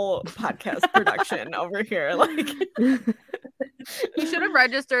whole podcast production over here. Like you should have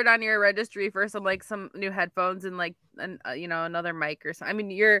registered on your registry for some new headphones and another mic or something. I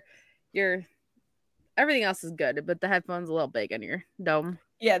mean, your everything else is good, but the headphones a little big on your dome.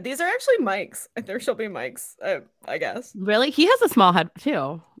 Yeah, these are actually mics. There should be mics, I guess. Really? He has a small head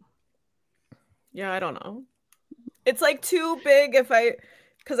too. Yeah, I don't know. It's like too big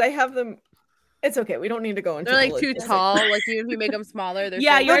because I have them It's okay. We don't need to go into. They're like too tall. Like even if you make them smaller, they're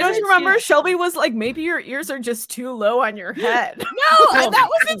yeah. Don't you remember? Shelby was like, maybe your ears are just too low on your head. No, that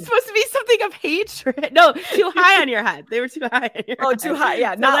wasn't supposed to be something of hatred. No, too high on your head. They were too high on your head. Too high.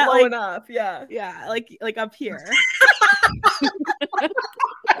 Yeah, so not low enough. Yeah, yeah, like up here.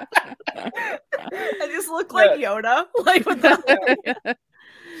 I just look like Yoda, like with that.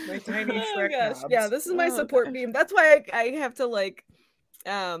 My tiny gosh. Yeah, this is my support beam. That's why I have to like.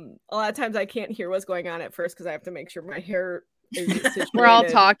 A lot of times I can't hear what's going on at first because I have to make sure my hair is we're all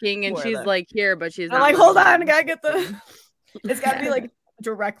talking and she's like here, but she's I'm like, hold on, I gotta get the it's gotta be like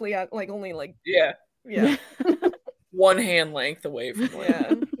directly on like only like yeah one hand length away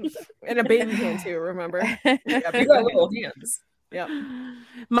from and a baby hand too, remember? Yeah, you got little hands. Yeah.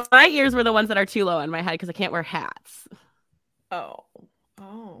 My ears were the ones that are too low on my head because I can't wear hats.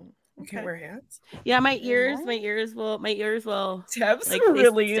 You can't wear hats? Yeah, my ears will Tab's like,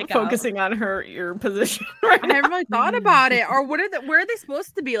 really focusing on her ear position right now. I haven't really thought about it. Or where are they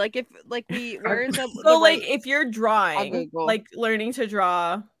supposed to be? Like if like where is the so like if you're drawing, like learning to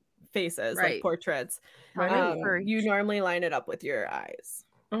draw faces, like portraits, you normally line it up with your eyes.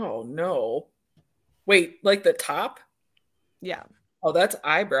 Oh no. Wait, like the top? Yeah. Oh, that's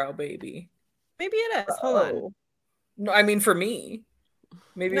eyebrow baby. Maybe it is. Hold on. No, I mean for me.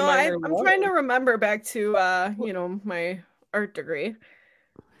 Maybe no, I'm trying to remember back to my art degree.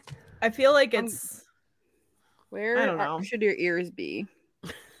 I feel like it's where I don't know. Should your ears be? I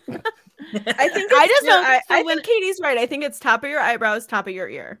think I just know. I think Katie's right. I think it's top of your eyebrows, top of your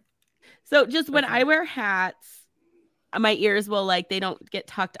ear. So just when I wear hats, my ears will they don't get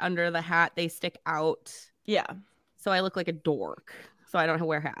tucked under the hat; they stick out. Yeah. So I look like a dork. So I don't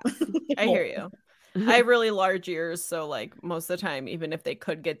wear hats. I hear you. I have really large ears, so like most of the time, even if they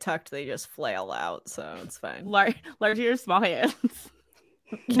could get tucked, they just flail out, so it's fine. Large ears, small hands.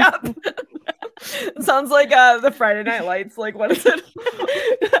 Yep. Sounds like the Friday Night Lights. Like, what is it?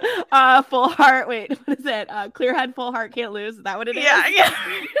 Full heart. Wait, what is it? Clear head, full heart, can't lose. Is that what it is? Yeah.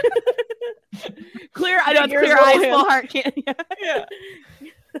 Clear. I know it's clear eyes, full heart, can't. Yeah.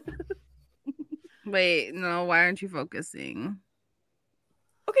 Wait, no. Why aren't you focusing?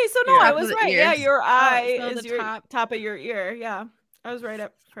 Okay, so no, I was right. Yeah, your eye is your top of your ear. Yeah, I was right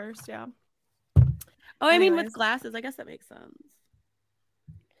at first. Yeah. Oh, I mean, with glasses, I guess that makes sense.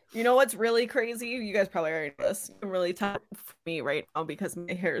 You know what's really crazy? You guys probably already know this. Really tough for me right now because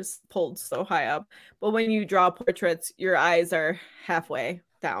my hair's pulled so high up. But when you draw portraits, your eyes are halfway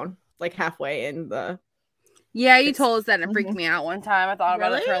down, like halfway in the. Yeah, you told us that and it freaked me out one time. I thought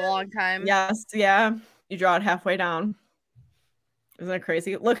about it for a long time. Yes, yeah. You draw it halfway down. Isn't that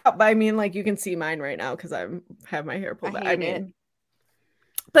crazy? Look up. I mean, like you can see mine right now because I have my hair pulled back. I mean,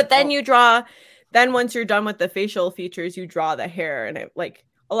 but then you draw. Then once you're done with the facial features, you draw the hair, and it like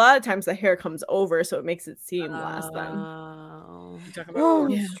a lot of times the hair comes over, so it makes it seem less than.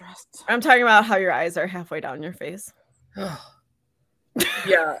 I'm talking about how your eyes are halfway down your face.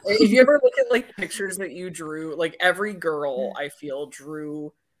 Yeah, if you ever look at like pictures that you drew, like every girl I feel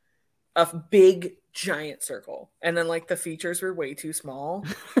drew a big giant circle, and then like the features were way too small.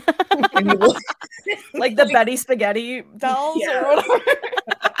 And you look, like the Betty Spaghetti dolls or whatever.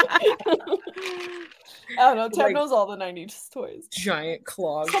 I don't know. Ted knows all the 90s toys. Giant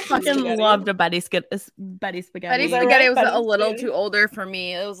clogs. I fucking loved a Betty Spaghetti. Betty Spaghetti was a little too older for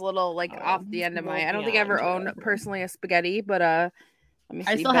me. It was a little like off the end of my. I don't think I ever owned personally a spaghetti, but let me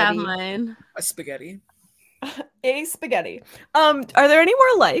see. I still have mine. A spaghetti. A spaghetti. Are there any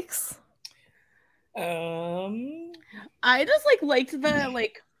more likes? I just liked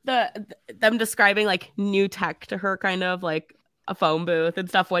the them describing like new tech to her, kind of like a phone booth and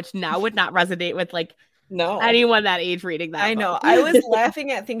stuff, which now would not resonate with like anyone that age reading that. I know. I was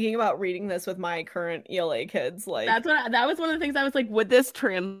laughing at thinking about reading this with my current ELA kids. Like that was one of the things I was like, would this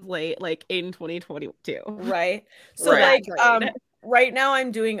translate like in 2022? Right. So right now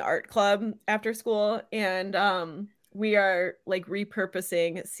I'm doing art club after school, and we are like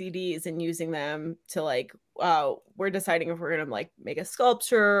repurposing CDs and using them to like we're deciding if we're gonna like make a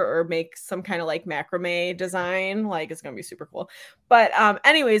sculpture or make some kind of like macrame design. Like it's gonna be super cool. But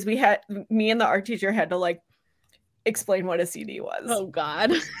anyways, me and the art teacher had to like explain what a CD was. Oh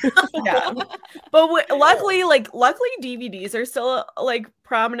God. Yeah. But luckily DVDs are still like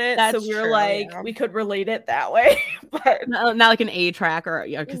prominent. That's so we were true, like we could relate it that way. But not like an A track or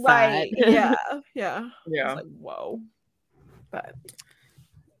a cassette. Right. Yeah. Yeah. Yeah. Like, whoa. But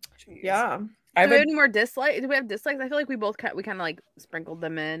yeah. Do we have any more dislikes? Do we have dislikes? I feel like we kind of like sprinkled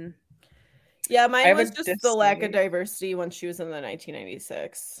them in. Yeah, mine was just the lack of diversity when she was in the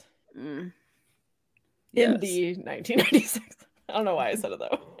 1996. In the 1996. I don't know why I said it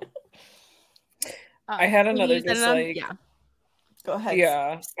though. I had another dislike. Yeah. Go ahead.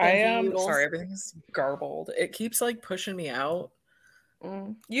 Yeah. I am Noodles. sorry, everything's garbled. It keeps like pushing me out.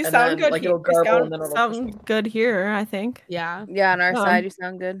 You And sound then, good. like, here. it'll garble You and then it'll sound good here, I think. Yeah. Yeah, on our side, you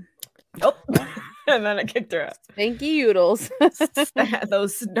sound good. Oh, and then it kicked her out. Spanky Oodles.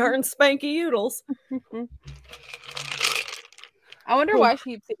 Those darn spanky oodles. I wonder why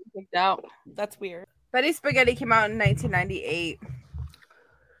she keeps getting kicked out. That's weird. Betty Spaghetti came out in 1998.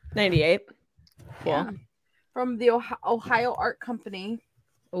 98. Cool. Yeah. From the Ohio Art Company.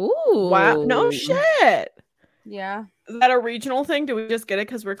 Ooh. Wow. No shit. Yeah. Is that a regional thing? Do we just get it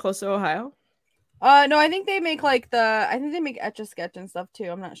because we're close to Ohio? No, I think they make Etch-a-Sketch and stuff too.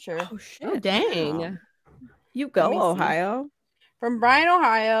 I'm not sure. Oh shit. Oh, dang. Wow. You go, Ohio. From Bryan,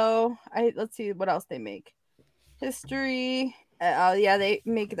 Ohio. Let's see what else they make. History. Yeah, they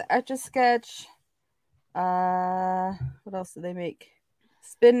make the Etch-a-Sketch. What else do they make?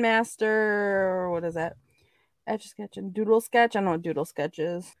 Spin Master. What is that? Etch-a-Sketch and Doodle Sketch. I don't know what Doodle Sketch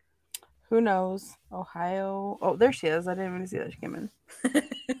is. Who knows? Ohio. Oh, there she is. I didn't even see that she came in.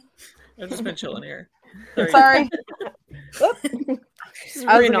 I've just been chilling here. Sorry. She's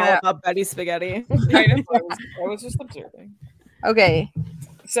reading all about Betty Spaghetti. I was just observing. Okay.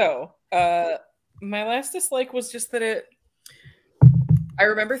 So, my last dislike was just that I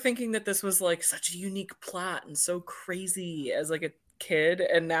remember thinking that this was like such a unique plot and so crazy as like a kid,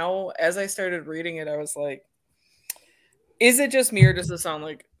 and now as I started reading it, I was like, is it just me or does it sound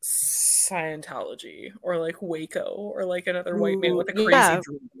like Scientology or like Waco or like another white man with a crazy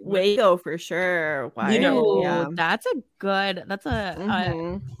dream? Waco for sure. Why? You know, that's a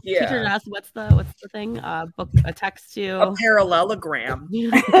yeah. teacher asked what's the thing? A text to a parallelogram.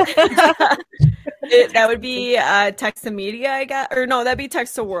 That would be text to media, I guess, or no, that'd be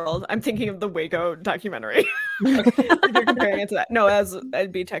text to world. I'm thinking of the Waco documentary. You're comparing it to that. No,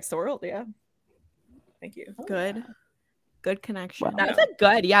 that'd be text to world. Yeah. Thank you. Good connection. Wow.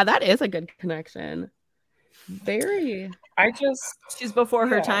 That is a good connection. Very. She's before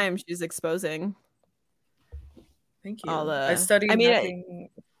her time. She's exposing. Thank you. I studied.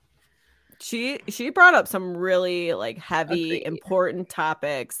 She brought up some really like heavy, important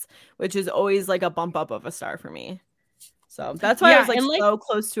topics, which is always like a bump up of a star for me. So that's why I was like so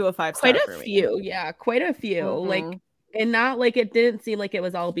close to a 5-star. Quite a few. Mm-hmm. Like, and not like it didn't seem like it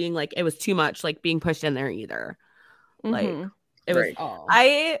was all being like it was too much like being pushed in there either. Like it was all.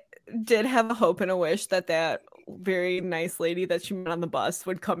 I did have a hope and a wish that very nice lady that she met on the bus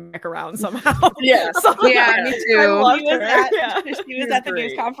would come back around somehow. Yes. Yeah, me too. I loved her. She was at the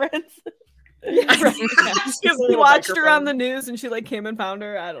news conference. We watched her on the news and she like came and found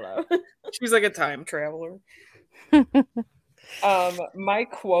her. I don't know. She was like a time traveler. My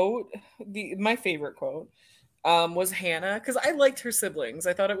favorite quote was Hannah, because I liked her siblings.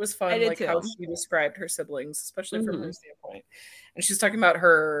 I thought it was fun, like how she described her siblings, especially from her standpoint. And she's talking about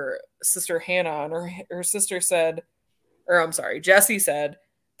her sister Hannah, and her sister said, Jessie said,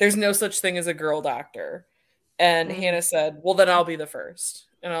 "There's no such thing as a girl doctor," and Hannah said, "Well, then I'll be the first."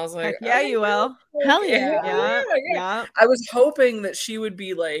 And I was like, "Yeah, you will." Hell yeah. Yeah. I was hoping that she would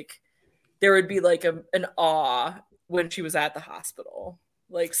be like, there would be like an awe when she was at the hospital.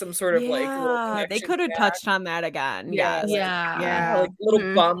 Like some sort of like they could have touched on that again. Yeah. Like a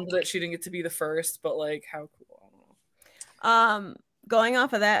little bummed that she didn't get to be the first, but like how cool. Going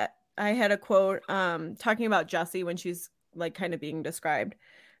off of that, I had a quote talking about Jessie when she's like kind of being described.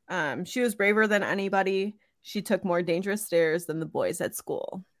 She was braver than anybody. She took more dangerous stairs than the boys at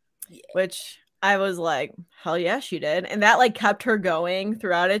school. Yeah. Which I was like, hell yeah, she did. And that like kept her going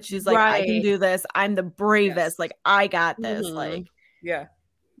throughout it. She's like, I can do this. I'm the bravest. Yes. Like I got this. Like yeah.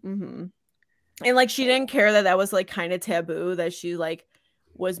 Mm-hmm. And like she didn't care that was like kind of taboo, that she like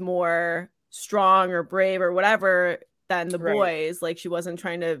was more strong or brave or whatever than the boys. Like she wasn't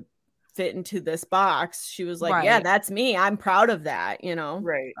trying to fit into this box. She was like, yeah, that's me. I'm proud of that, you know?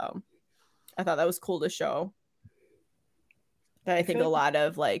 Right. So I thought that was cool to show. That I think a lot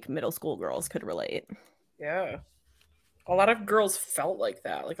of like middle school girls could relate. Yeah. A lot of girls felt like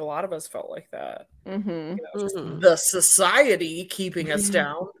that. Like a lot of us felt like that. Mm-hmm. You know, just the society keeping us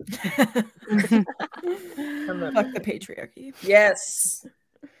down. Fuck the patriarchy. Yes.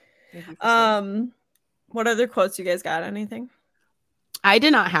 What other quotes you guys got? Anything? I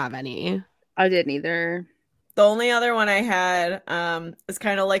did not have any. I didn't either. The only other one I had is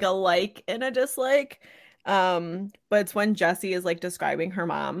kind of like a like and a dislike. But it's when Jessie is like describing her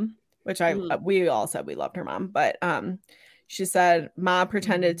mom, which we all said we loved her mom, but she said Ma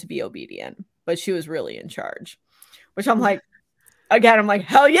pretended to be obedient, but she was really in charge, which I'm like, again, I'm like,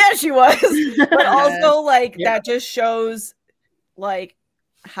 hell yeah, she was. But also like that just shows like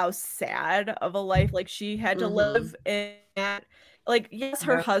how sad of a life like she had to live in. Like, yes,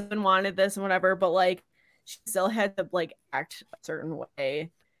 her husband wanted this and whatever, but like she still had to like act a certain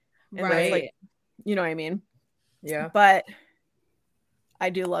way. And that's, like, you know what I mean? Yeah. But I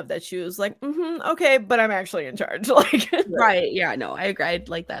do love that she was like, okay, but I'm actually in charge. Like, right. Yeah, no, I agree. I'd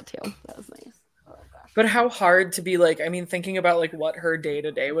like that too. That was nice. But how hard to be like, I mean, thinking about like what her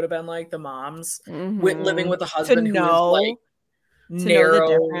day-to-day would have been like, the moms with living with a husband who was like narrow, know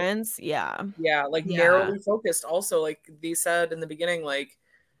the difference. Yeah, like narrowly focused. Also, like they said in the beginning, like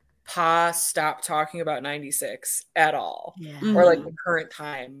Pa stopped talking about 96 at all, or like the current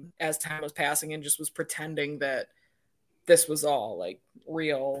time as time was passing, and just was pretending that this was all like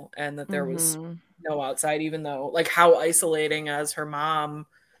real and that there was no outside, even though like how isolating as her mom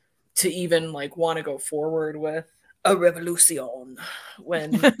to even like want to go forward with a revolution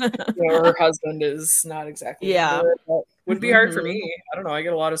when her husband is not exactly into it. That would be hard for me. I don't know. I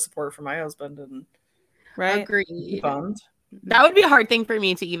get a lot of support from my husband, and Agreed. Bummed. That would be a hard thing for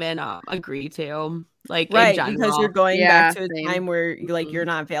me to even agree to, like, right, because you're going back to a time where like you're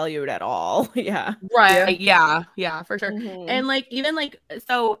not valued at all. Right. Yeah, for sure. And like even like,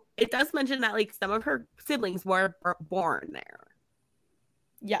 so it does mention that like some of her siblings were born there.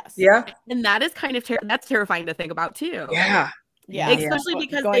 Yes. Yeah. And that is kind of that's terrifying to think about too. Yeah. Especially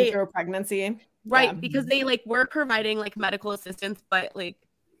because going through a pregnancy. Right. Because they like were providing like medical assistance, but like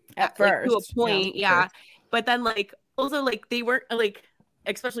at first to a point. But then like also like they weren't like,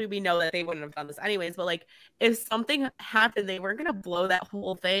 especially we know that they wouldn't have done this anyways, but like if something happened, they weren't gonna blow that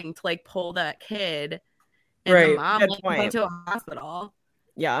whole thing to like pull that kid and the mom like, to a hospital.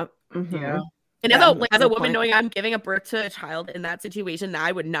 Yeah. And as a woman, knowing I'm giving a birth to a child in that situation,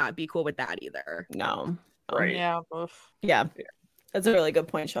 I would not be cool with that either. No. Right. Yeah. That's a really good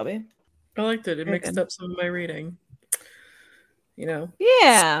point, Shelby. I liked it. It mixed up some of my reading. You know.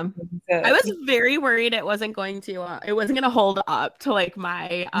 Yeah. I was very worried it wasn't going to hold up to like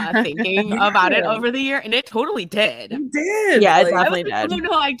my thinking about it over the year, and it totally did. It did. Yeah, it definitely did. Oh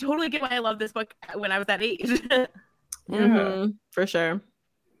no, I totally get why I love this book when I was that age. For sure.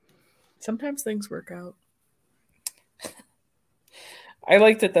 Sometimes things work out. I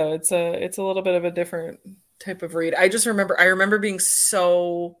liked it though. It's a little bit of a different type of read. I remember being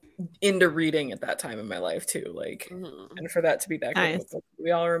so into reading at that time in my life too. Like, and for that to be that nice. Good, we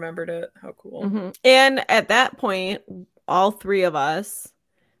all remembered it. How cool. And at that point, all three of us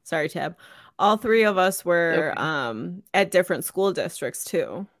were at different school districts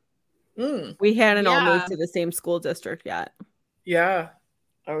too. We hadn't all moved to the same school district yet. Yeah.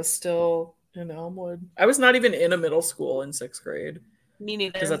 I was still in Elmwood. I was not even in a middle school in 6th grade. Me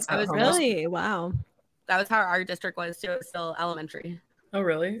neither. I was really wow. That was how our district was too. It was still elementary. Oh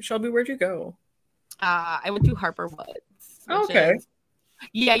really? Shelby, where'd you go? I went to Harper Woods. Okay.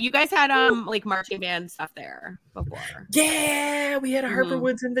 Yeah, you guys had like marching band stuff there before. Yeah, we had a Harper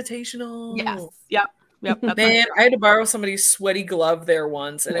Woods Invitational. Yes. Yep. Man, I had to borrow somebody's sweaty glove there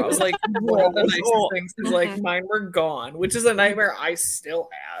once, and it was like one of the nicest things. Because like mine were gone, which is a nightmare I still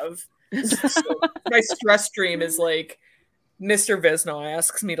have. So my stress dream is like Mr. Visno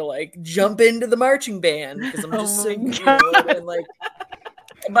asks me to like jump into the marching band because I'm just so good and like,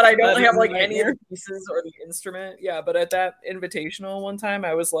 but I don't have like any of the pieces or the instrument. Yeah, but at that invitational one time,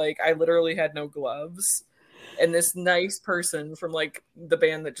 I was like, I literally had no gloves, and this nice person from like the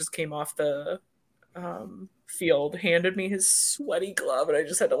band that just came off the field handed me his sweaty glove, and I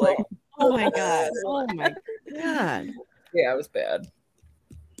just had to like oh my god yeah, it was bad,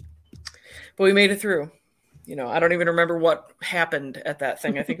 but we made it through. You know, I don't even remember what happened at that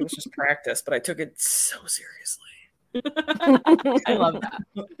thing. I think it was just practice, but I took it so seriously. I love that.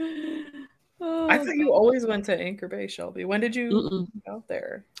 I thought you always went to Anchor Bay, Shelby. When did you go out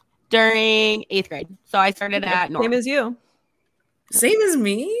there? During 8th grade. So I started at North. Same as you. Same as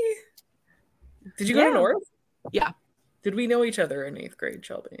me? Did you go to North? Yeah. Did we know each other in 8th grade,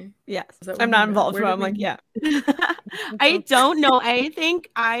 Shelby? Yes. I'm not involved, but I'm like, yeah. I don't know. I think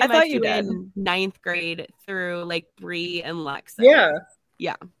I thought you did in 9th grade through like Bree and Lex. Yeah.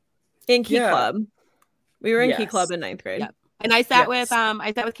 In Key Club. We were in Key Club in 9th grade. Yep. And I sat with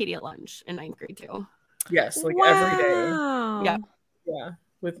Katie at lunch in 9th grade too. Yes, like every day. Yeah. Yeah.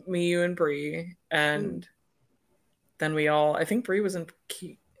 With me, you, and Bree. And then we all, I think Bree was in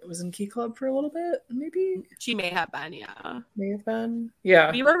Key Club for a little bit, maybe. She may have been, yeah. May have been.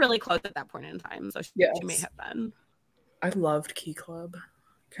 Yeah. We were really close at that point in time, so she may have been. I loved Key Club.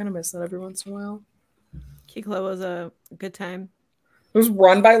 Kind of miss that every once in a while. Key Club was a good time. It was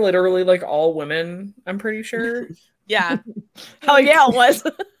run by literally like all women, I'm pretty sure. Yeah. Hell yeah, it was.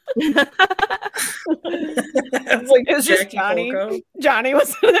 It's like it's just Johnny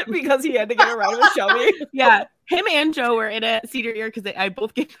was in it because he had to get a ride with Shelby. Yeah, him and Joe were in it senior year because I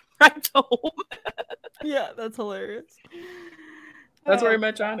both get rides home. Yeah, that's hilarious. That's where I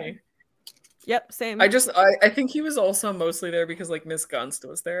met Johnny. Yep, same. I think he was also mostly there because like Miss Gunst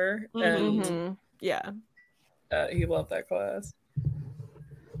was there, and yeah, he loved that class.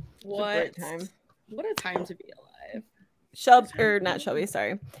 What a time! What a time to be alive. Not Shelby.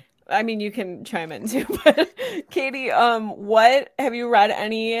 Sorry. I mean, you can chime in too. But Katie, what have you read?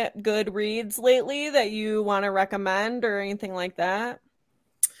 Any good reads lately that you want to recommend or anything like that?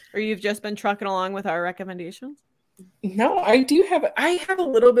 Or you've just been trucking along with our recommendations? No, I have a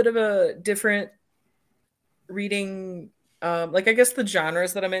little bit of a different reading. Like I guess the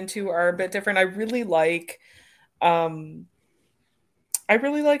genres that I'm into are a bit different. I really like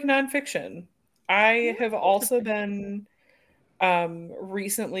nonfiction. I have also been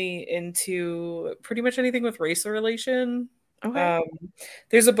recently into pretty much anything with race relation. Okay.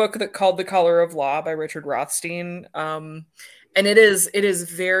 There's a book called The Color of Law by Richard Rothstein. And it is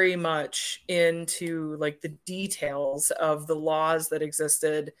very much into like the details of the laws that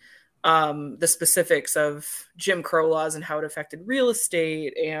existed, the specifics of Jim Crow laws and how it affected real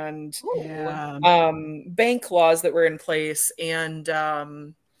estate and bank laws that were in place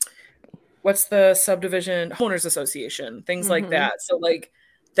and what's the subdivision homeowners association, things like that. So like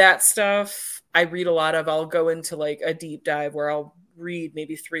that stuff I read a lot of. I'll go into like a deep dive where I'll read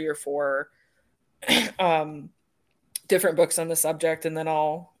maybe 3 or 4 different books on the subject, and then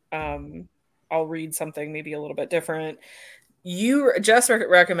I'll read something maybe a little bit different. You just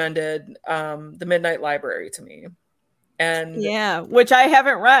recommended The Midnight Library to me, and which I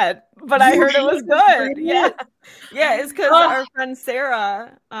haven't read, but I heard it was good. It's because our friend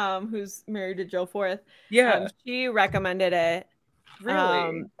Sarah, who's married to Joe Forth, she recommended it.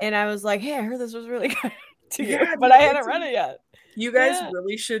 Really, and I was like, hey, I heard this was really good to you, but I hadn't read it yet. You guys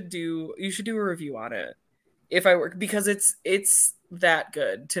really should do. You should do a review on it. If I work, because it's that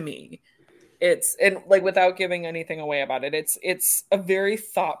good to me. It's, and like without giving anything away about it, it's a very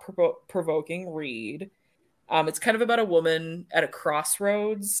thought-provoking read. It's kind of about a woman at a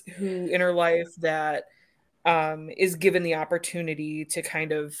crossroads who in her life that is given the opportunity to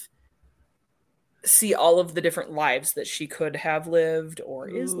kind of see all of the different lives that she could have lived or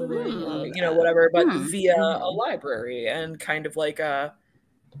is living, or, whatever, but via a library and kind of like a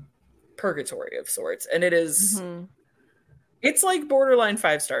purgatory of sorts. And it is it's like borderline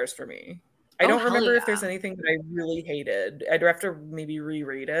 5 stars for me. I don't remember if there's anything that I really hated. I'd have to maybe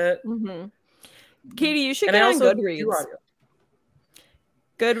reread it. Katie, you should get on Goodreads.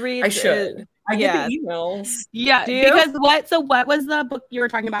 Goodreads, I should. I get the emails. Yeah, because what was the book you were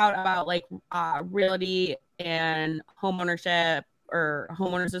talking about like realty and homeownership or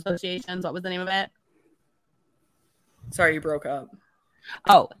homeowners associations? What was the name of it? Sorry, you broke up.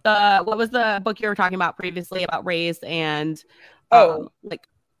 Oh, what was the book you were talking about previously about race and like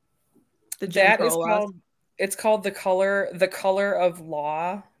the Jim Crow laws? It's called The Color of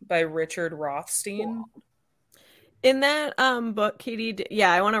Law by Richard Rothstein. In that book, Katie,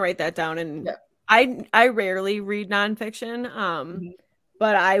 I want to write that down. And I rarely read nonfiction,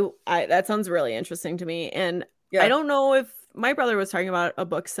 but I that sounds really interesting to me. And I don't know if my brother was talking about a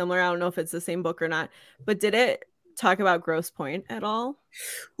book similar. I don't know if it's the same book or not, but did it talk about Grosse Pointe at all?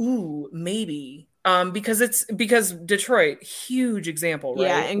 Ooh, maybe. Because Detroit, huge example, right?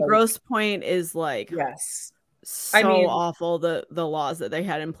 Yeah, and like, Grosse Pointe is like so awful, the laws that they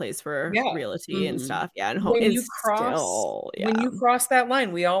had in place for realty and stuff. Yeah, and when you cross that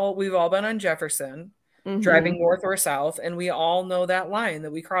line, we've all been on Jefferson driving north or south, and we all know that line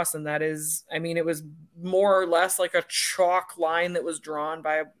that we cross, and that is, I mean, it was more or less like a chalk line that was drawn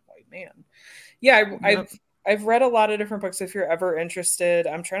by a white man. Yeah, I've read a lot of different books. If you're ever interested,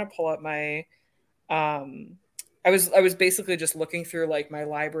 I'm trying to pull up my I was basically just looking through like my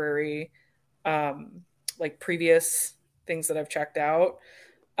library, like previous things that I've checked out,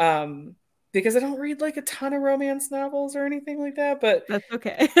 because I don't read like a ton of romance novels or anything like that, but that's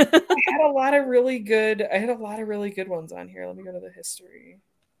okay. I had a lot of really good ones on here. Let me go to the history.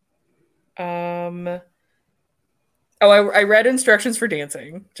 I read Instructions for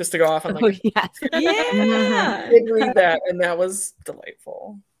Dancing, just to go off on like I did read that, and that was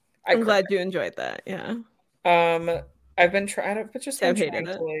delightful. I'm glad you enjoyed that. Yeah. I've been trying to, but just been trying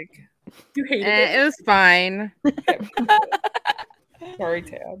to like. You hated it. It was fine. Sorry,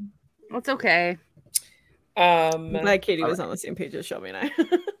 Tab. It's okay. I'm glad Katie was on the same page as Shelby and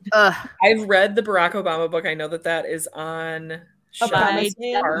I. I've read the Barack Obama book. I know that is on my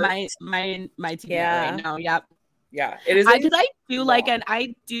TV right now. Yep. Yeah, it is. I do like a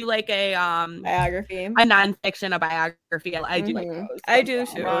biography, a nonfiction, a biography. I do like those. I do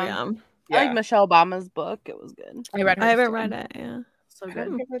too. Yeah. I like Michelle Obama's book. It was good. I haven't read it. Yeah. So good. I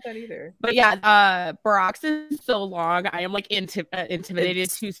haven't read that either. But yeah, Barack's is so long. I am like intimidated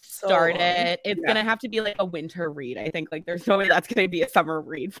to start it. It's gonna have to be like a winter read. I think like there's no way that's gonna be a summer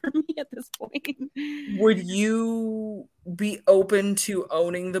read for me at this point. Would you be open to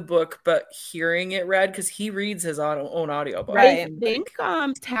owning the book but hearing it read? Because he reads his own audiobook. Right. I think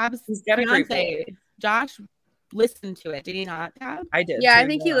Tab's He's got a great fiance, Josh, listened to it. Did he not, Tab? I did. Yeah, too, I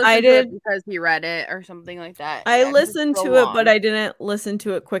think he yeah. listened to it because he read it or something like that. I Yeah, listened so to it, long. but I didn't listen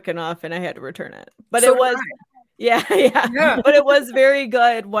to it quick enough, and I had to return it. But So it was, did yeah. But it was very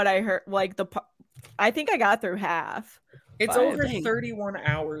good. What I heard, like I think I got through half. It's But- over 31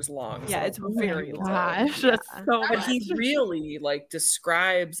 hours long. Yeah, so it's very long. Gosh, Yeah. that's so But much. he really like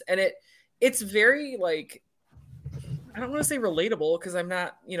describes, and it's very like, I don't want to say relatable because I'm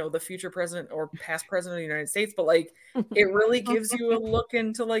not, the future president or past president of the United States, but like it really gives you a look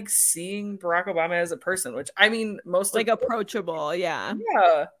into like seeing Barack Obama as a person, which I mean, most Like of approachable, yeah.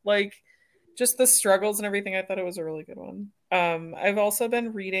 yeah, like just the struggles and everything. I thought it was a really good one. I've also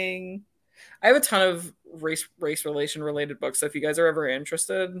been reading. I have a ton of race relation related books. So if you guys are ever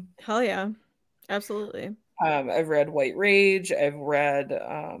interested, Hell yeah, absolutely. I've read White Rage. I've read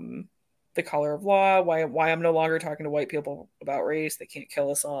The Color of Law. Why I'm no longer talking to white people about race. They can't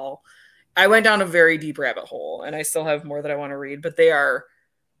kill us all. I went down a very deep rabbit hole, and I still have more that I want to read, but they are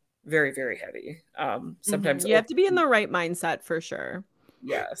very, very heavy. Sometimes You have to be in the right mindset for sure.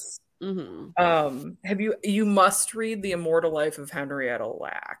 Yes. Mm-hmm. You must read The Immortal Life of Henrietta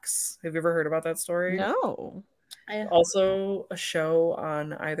Lacks. Have you ever heard about that story? No. Also a show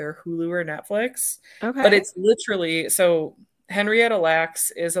on either Hulu or Netflix. Okay. But it's literally, so Henrietta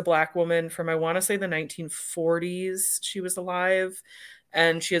Lacks is a Black woman from, I want to say, the 1940s. She was alive,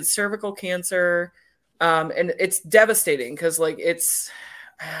 and she had cervical cancer. And it's devastating because like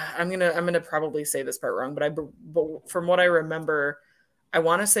I'm gonna probably say this part wrong, but from what I remember, I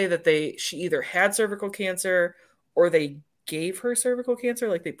want to say that she either had cervical cancer or they gave her cervical cancer,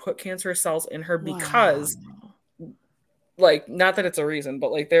 like they put cancer cells in her because like, not that it's a reason,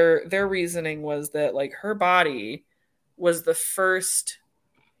 but like their reasoning was that like her body was the first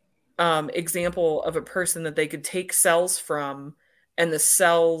example of a person that they could take cells from and the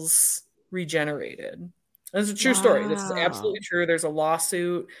cells regenerated. That's a true story. This is absolutely true. There's a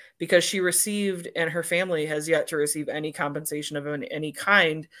lawsuit because she received, and her family has yet to receive any compensation of any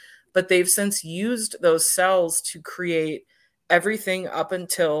kind, but they've since used those cells to create everything up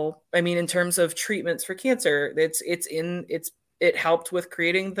until, I mean, in terms of treatments for cancer, it helped with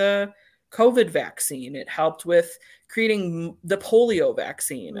creating the COVID vaccine. It helped with creating the polio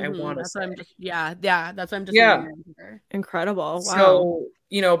vaccine. I want to say. That's what I'm just Incredible. Wow. So,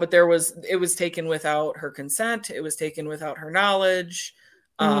 but it was taken without her consent. It was taken without her knowledge.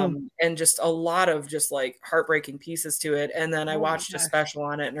 And just a lot of just like heartbreaking pieces to it. And then I watched a special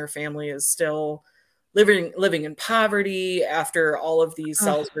on it, and her family is still living in poverty after all of these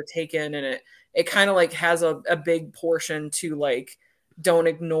cells were taken. And it kind of like has a big portion to like, don't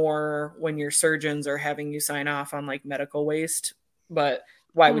ignore when your surgeons are having you sign off on like medical waste. But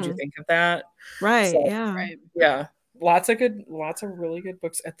why would you think of that? Right. So, yeah. Right. Yeah. Lots of really good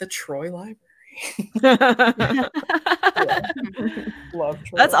books at the Troy Library. Love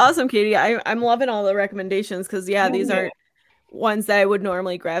Troy. That's awesome, Katie. I'm loving all the recommendations because these are ones that I would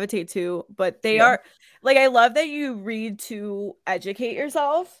normally gravitate to, but they are like, I love that you read to educate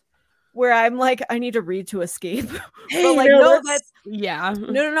yourself, where I'm like, I need to read to escape. But like, no,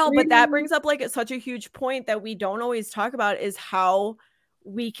 but that brings up like such a huge point that we don't always talk about, is how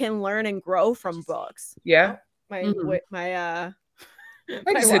we can learn and grow from books. Yeah. I'm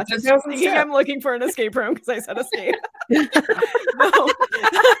looking for an escape room because I said escape. You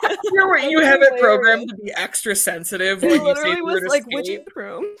have it programmed to be extra sensitive when you say the word like, escape. which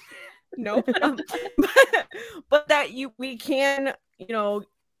room? No. But that we can,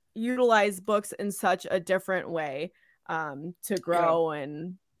 utilize books in such a different way to grow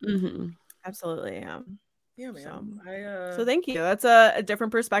and absolutely. Yeah, man. So thank you. That's a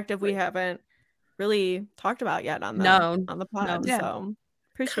different perspective we haven't really talked about yet on the pod. No. So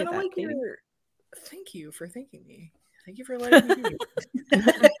appreciate that. Like thank you for thanking me. Thank you for letting me do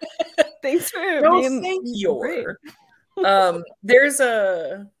it. Thanks for being thank you.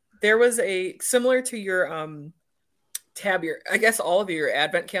 There was a similar to your tab, I guess all of your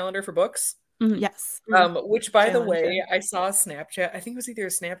advent calendar for books. Yes. Which by the way, I saw a Snapchat. I think it was either a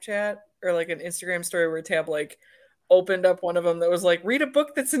Snapchat or like an Instagram story where Tab like opened up one of them that was like, read a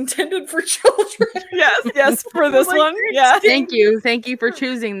book that's intended for children. Yes, for this like, one. Yeah. Thank you for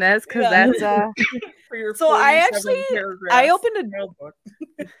choosing this, because that's for your so I actually opened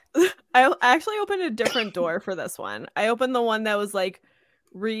a different door for this one. I opened the one that was like,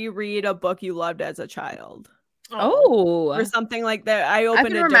 reread a book you loved as a child. Or something like that. I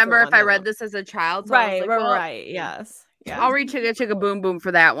can remember if I read this as a child. So right. Yes. Yeah. I'll read Chicka Chicka Boom Boom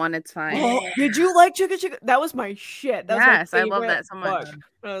for that one. It's fine. Oh, did you like Chicka Chicka? That was my shit. That was I love that so much.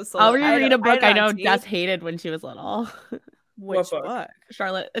 I'll reread a book I know Jess hated when she was little. Which book?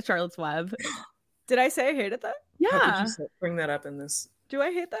 Charlotte's Web. Did I say I hated that? Yeah. How did you bring that up in this? Do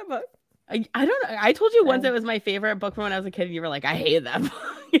I hate that book? I don't know. I told you once it was my favorite book from when I was a kid, and you were like, I hate that book.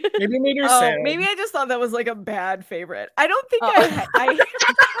 Maybe made her sad. Maybe I just thought that was like a bad favorite. I don't think I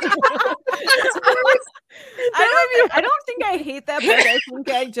don't think I hate that book. I think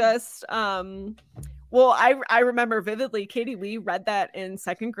I just well, I remember vividly, Katie, we read that in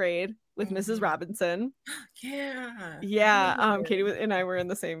second grade with Mrs. Robinson. Yeah. Katie and I were in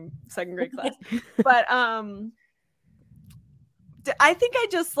the same second grade class. But I think I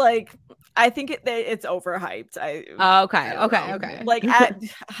just like, I think it's overhyped. Okay. Like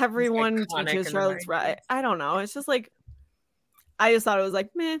everyone teaches Charlotte's Web. I don't know. It's just like, I just thought it was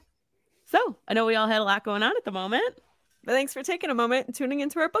like, meh. So I know we all had a lot going on at the moment. But thanks for taking a moment and tuning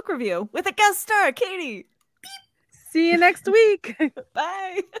into our book review with a guest star, Katie. See you next week.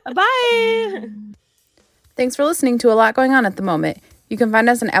 Bye. Bye. Thanks for listening to A Lot Going On at the Moment. You can find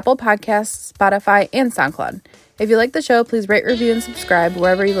us on Apple Podcasts, Spotify, and SoundCloud. If you like the show, please rate, review, and subscribe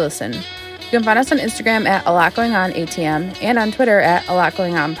wherever you listen. You can find us on Instagram at A Lot Going On ATM and on Twitter at A Lot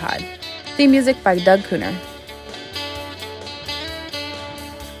Going On Pod. Theme music by Doug Cooner.